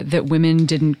upset there that women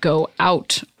didn't go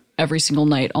out every single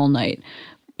night, all night.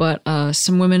 But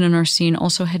some women in our scene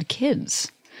also had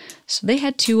kids. So they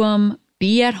had to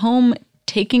be at home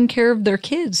taking care of their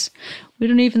kids. We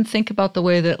don't even think about the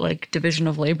way that like division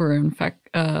of labor infects.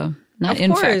 And I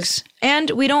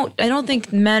don't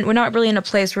think we're not really in a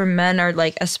place where men are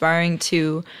like aspiring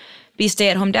to be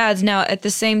stay-at-home dads. Now, at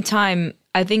the same time,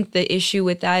 I think the issue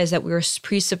with that is that we're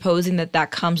presupposing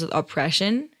that comes with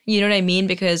oppression. You know what I mean?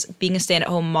 Because being a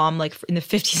stay-at-home mom, like in the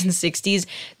 50s and 60s,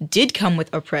 did come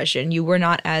with oppression. You were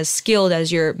not as skilled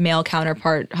as your male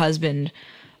counterpart husband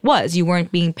was. You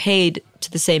weren't being paid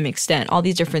to the same extent. All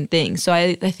these different things. So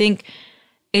I think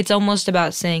it's almost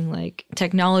about saying like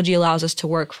technology allows us to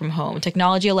work from home.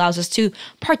 Technology allows us to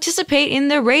participate in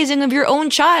the raising of your own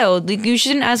child. Like you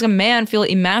shouldn't, as a man, feel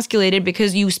emasculated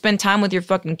because you spend time with your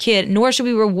fucking kid, nor should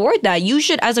we reward that. You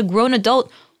should, as a grown adult,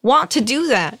 want to do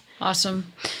that.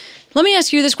 Awesome. Let me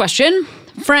ask you this question.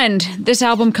 Friend, this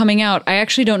album coming out, I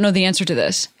actually don't know the answer to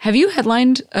this. Have you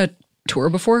headlined a tour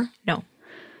before? No.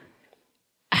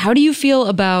 How do you feel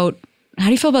about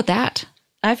that?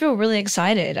 I feel really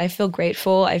excited. I feel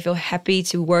grateful. I feel happy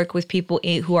to work with people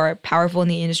who are powerful in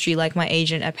the industry, like my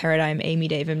agent at Paradigm, Amy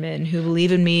Davidman, who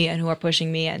believe in me and who are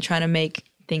pushing me and trying to make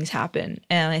things happen.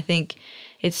 And I think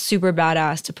it's super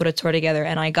badass to put a tour together.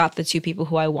 And I got the two people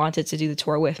who I wanted to do the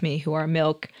tour with me, who are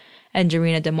Milk and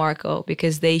Jarena DeMarco,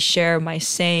 because they share my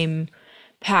same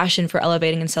passion for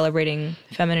elevating and celebrating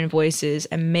feminine voices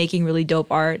and making really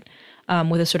dope art.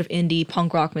 With a sort of indie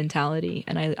punk rock mentality,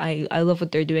 and I love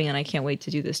what they're doing, and I can't wait to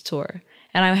do this tour.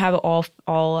 And I have an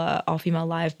all female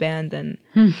live band, and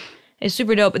it's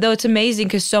super dope. Though it's amazing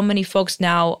because so many folks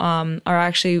now are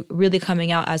actually really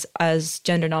coming out as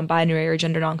gender non-binary or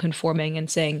gender non-conforming and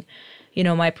saying,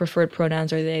 my preferred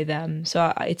pronouns are they them.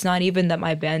 So it's not even that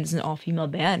my band is an all female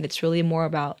band. It's really more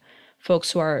about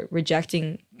folks who are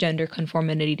rejecting gender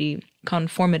conformity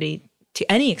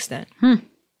to any extent.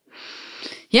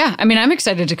 Yeah, I mean, I'm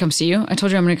excited to come see you. I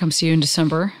told you I'm going to come see you in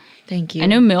December. Thank you. I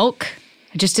know Milk.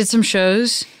 I just did some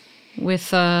shows with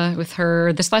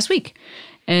her this last week.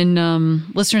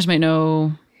 And listeners might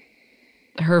know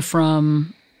her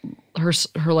from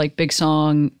her like big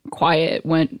song, Quiet,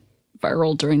 went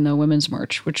viral during the Women's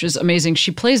March, which is amazing.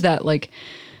 She plays that like,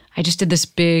 I just did this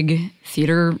big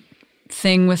theater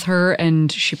thing with her and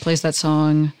she plays that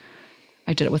song.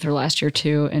 I did it with her last year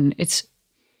too. And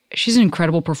she's an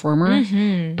incredible performer,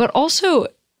 but also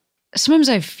sometimes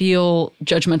I feel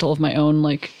judgmental of my own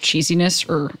like cheesiness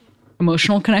or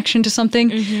emotional connection to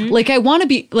something. Like I want to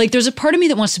be like, there's a part of me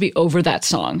that wants to be over that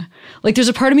song. Like there's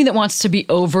a part of me that wants to be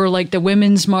over like the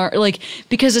women's march, like,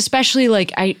 because especially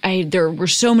like there were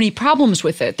so many problems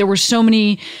with it. There were so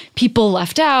many people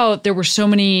left out. There were so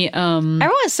many,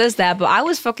 Everyone says that, but I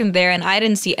was fucking there and I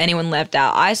didn't see anyone left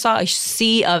out. I saw a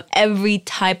sea of every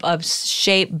type of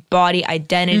shape, body,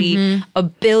 identity,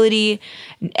 ability,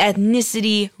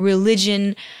 ethnicity,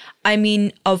 religion. I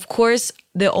mean, of course,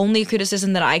 the only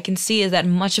criticism that I can see is that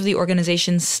much of the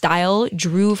organization's style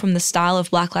drew from the style of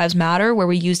Black Lives Matter, where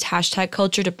we used hashtag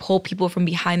culture to pull people from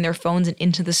behind their phones and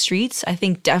into the streets. I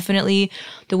think definitely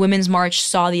the Women's March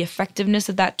saw the effectiveness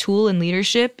of that tool in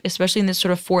leadership, especially in this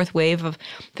sort of fourth wave of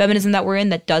feminism that we're in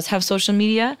that does have social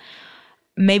media.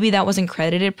 Maybe that wasn't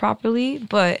credited properly,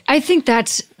 but I think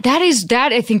that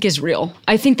I think is real.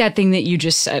 I think that thing that you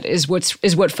just said is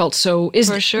what felt so is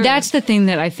For sure. That's the thing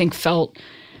that I think felt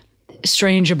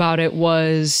strange about it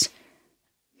was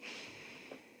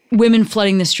women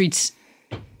flooding the streets,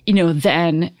 you know,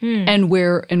 then and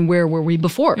where were we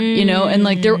before, you know, and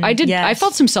like I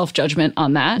felt some self-judgment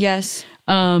on that. yes.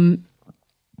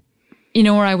 You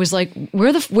know, where I was like,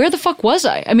 where the fuck was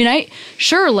I? I mean,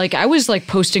 I was like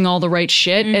posting all the right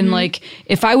shit. And like,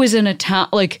 if I was in a town,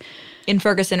 like In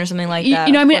Ferguson or something like that.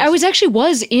 you know, I of mean, I course.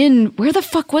 was in, where the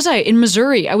fuck was I? In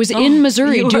Missouri. I was in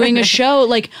Missouri you doing were. a show.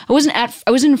 Like I wasn't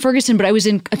in Ferguson, but I was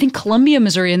in, I think, Columbia,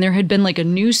 Missouri. And there had been like a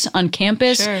noose on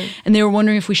campus Sure. and they were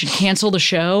wondering if we should cancel the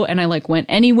show. And I like went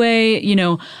anyway, you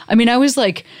know, I mean, I was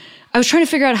trying to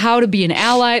figure out how to be an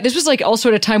ally. This was like also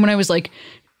at a time when I was like,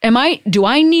 do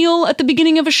I kneel at the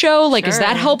beginning of a show? Like, is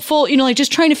that Sure. helpful? You know, like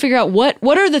just trying to figure out what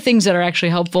are the things that are actually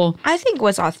helpful. I think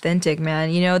what's authentic, man,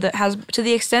 you know, that has to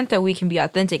the extent that we can be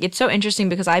authentic. It's so interesting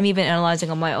because I'm even analyzing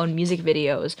on my own music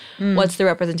videos what's the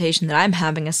representation that I'm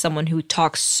having as someone who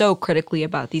talks so critically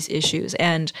about these issues.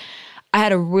 And I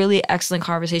had a really excellent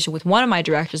conversation with one of my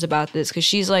directors about this because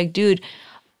she's like, dude,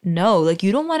 no, like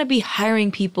you don't want to be hiring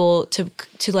people to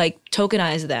like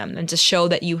tokenize them and to show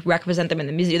that you represent them in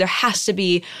the music. There has to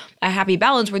be a happy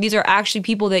balance where these are actually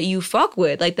people that you fuck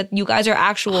with, like that you guys are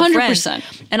actual 100%.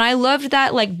 friends. And I loved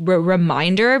that like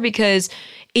reminder because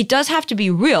it does have to be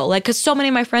real. Like, because so many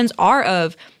of my friends are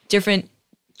of different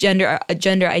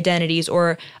gender identities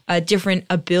or different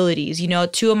abilities. You know,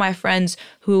 two of my friends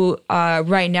who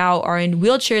right now are in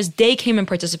wheelchairs, they came and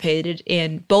participated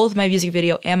in both my music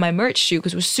video and my merch shoot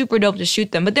because it was super dope to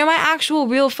shoot them. But they're my actual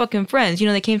real fucking friends. You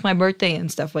know, they came to my birthday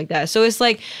and stuff like that. So it's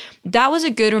like, that was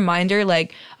a good reminder.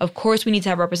 Like, of course we need to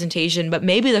have representation, but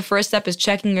maybe the first step is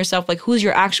checking yourself, like, who's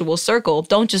your actual circle?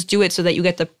 Don't just do it so that you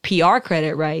get the PR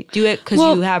credit, right? Do it because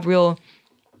you have real...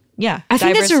 Yeah, I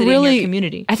think that's a really in your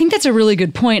community. I think that's a really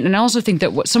good point, and I also think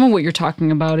that some of what you're talking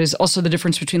about is also the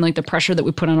difference between like the pressure that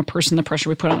we put on a person, the pressure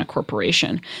we put on a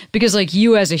corporation. Because like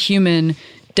you as a human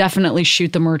definitely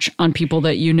shoot the merch on people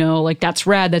that you know, like that's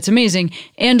rad, that's amazing,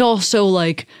 and also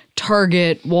like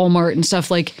Target, Walmart, and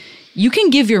stuff like. You can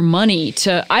give your money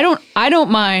to. I don't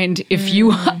mind if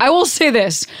you. I will say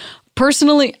this.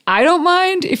 Personally, I don't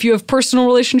mind if you have personal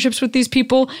relationships with these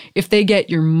people if they get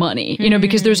your money, you know,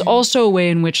 because there's also a way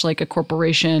in which like a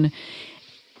corporation,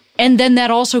 and then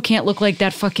that also can't look like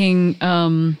that fucking,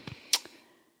 and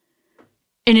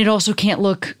it also can't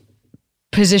look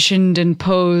positioned and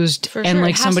posed For and sure.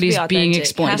 like It has to somebody's be being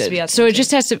authentic. It has to be exploited. So it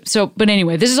just has to. But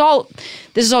anyway, this is all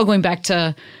going back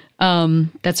to.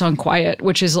 That song Quiet,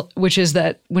 which is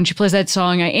that when she plays that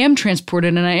song, I am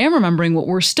transported and I am remembering what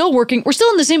we're still in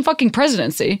the same fucking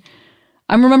presidency.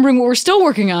 I'm remembering what we're still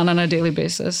working on a daily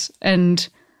basis. And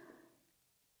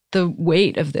the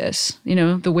weight of this, you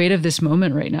know, the weight of this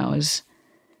moment right now is,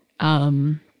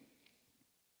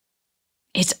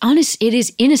 it's honest. It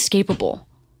is inescapable.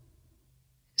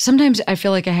 Sometimes I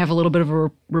feel like I have a little bit of a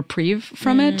reprieve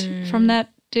from it, from that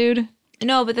dude.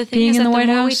 No, but the thing Being is in that the the White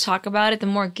more we House? talk about it, the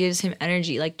more it gives him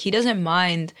energy. Like, he doesn't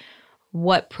mind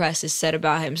what press is said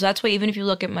about him. So that's why even if you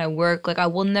look at my work, like, I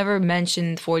will never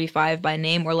mention 45 by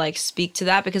name or, like, speak to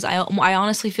that because I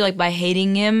honestly feel like by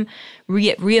hating him,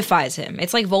 reifies him.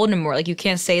 It's like Voldemort. Like, you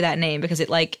can't say that name because it,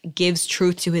 like, gives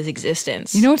truth to his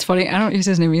existence. You know what's funny? I don't use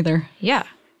his name either. Yeah.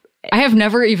 I have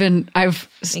never even,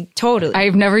 Like, totally.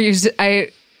 I've never used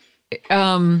it.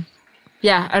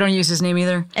 Yeah, I don't use his name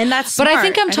either. And that's But I smart.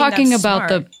 think I'm I think talking that's about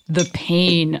smart. the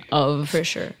pain of For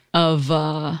sure. of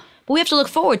But we have to look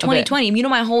forward. 2020. You know,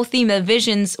 my whole theme that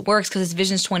Visions works because it's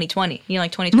Visions 2020. You know,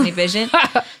 like 2020 vision.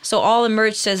 So all the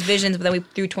merch says Visions, but then we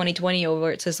threw 2020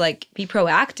 over. It says like be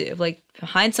proactive. Like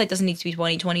hindsight doesn't need to be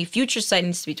 2020. Future sight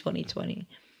needs to be 2020.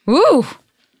 Woo!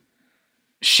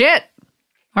 Shit.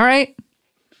 All right.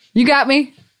 You got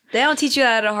me. They don't teach you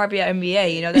that at a Harvey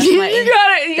MBA. You know, that's You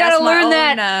my gotta learn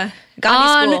that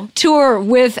Gandhi on school. tour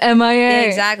with MIA. Yeah,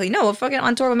 exactly. No, we're fucking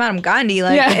on tour with Madam Gandhi.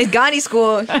 Like, Yeah. it's Gandhi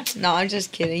school. No, I'm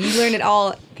just kidding. You learn it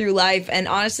all through life. And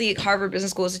honestly, Harvard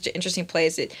Business School is such an interesting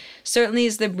place. It certainly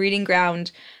is the breeding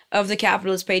ground of the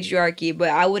capitalist patriarchy, but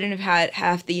I wouldn't have had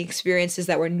half the experiences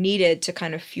that were needed to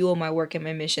kind of fuel my work and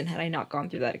my mission had I not gone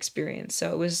through that experience.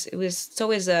 So it's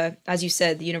always as you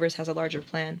said, the universe has a larger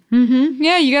plan.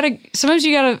 Yeah, sometimes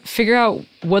you gotta figure out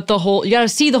you gotta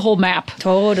see the whole map.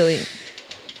 Totally.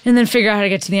 And then figure out how to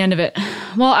get to the end of it.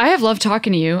 Well, I have loved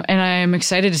talking to you, and I'm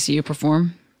excited to see you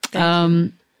perform.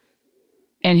 And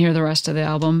hear the rest of the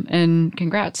album. And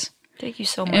congrats. Thank you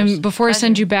so much. And before I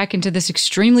send you back into this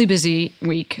extremely busy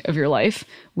week of your life,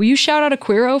 will you shout out a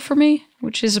Queero for me?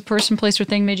 Which is a person, place, or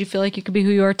thing made you feel like you could be who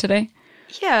you are today?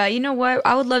 Yeah, you know what?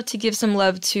 I would love to give some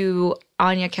love to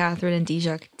Anya Catherine and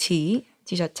Deja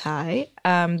Tai.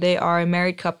 They are a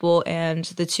married couple and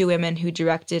the two women who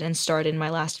directed and starred in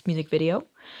my last music video.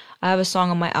 I have a song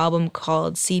on my album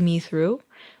called See Me Through,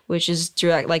 which is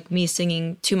direct, like me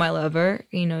singing to my lover,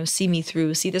 you know, see me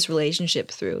through, see this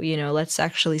relationship through, you know, let's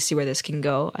actually see where this can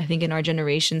go. I think in our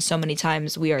generation, so many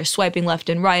times we are swiping left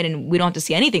and right and we don't have to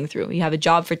see anything through. You have a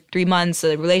job for 3 months,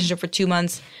 a relationship for 2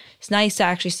 months. It's nice to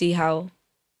actually see how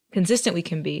consistent we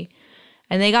can be.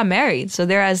 And they got married, so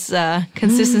they're as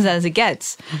consistent as it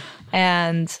gets.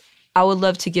 And I would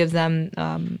love to give them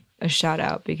a shout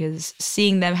out because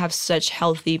seeing them have such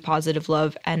healthy, positive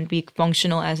love and be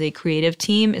functional as a creative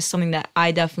team is something that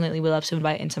I definitely would love to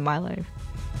invite into my life.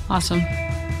 Awesome.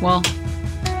 Well,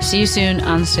 see you soon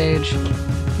on stage.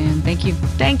 And thank you.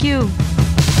 Thank you.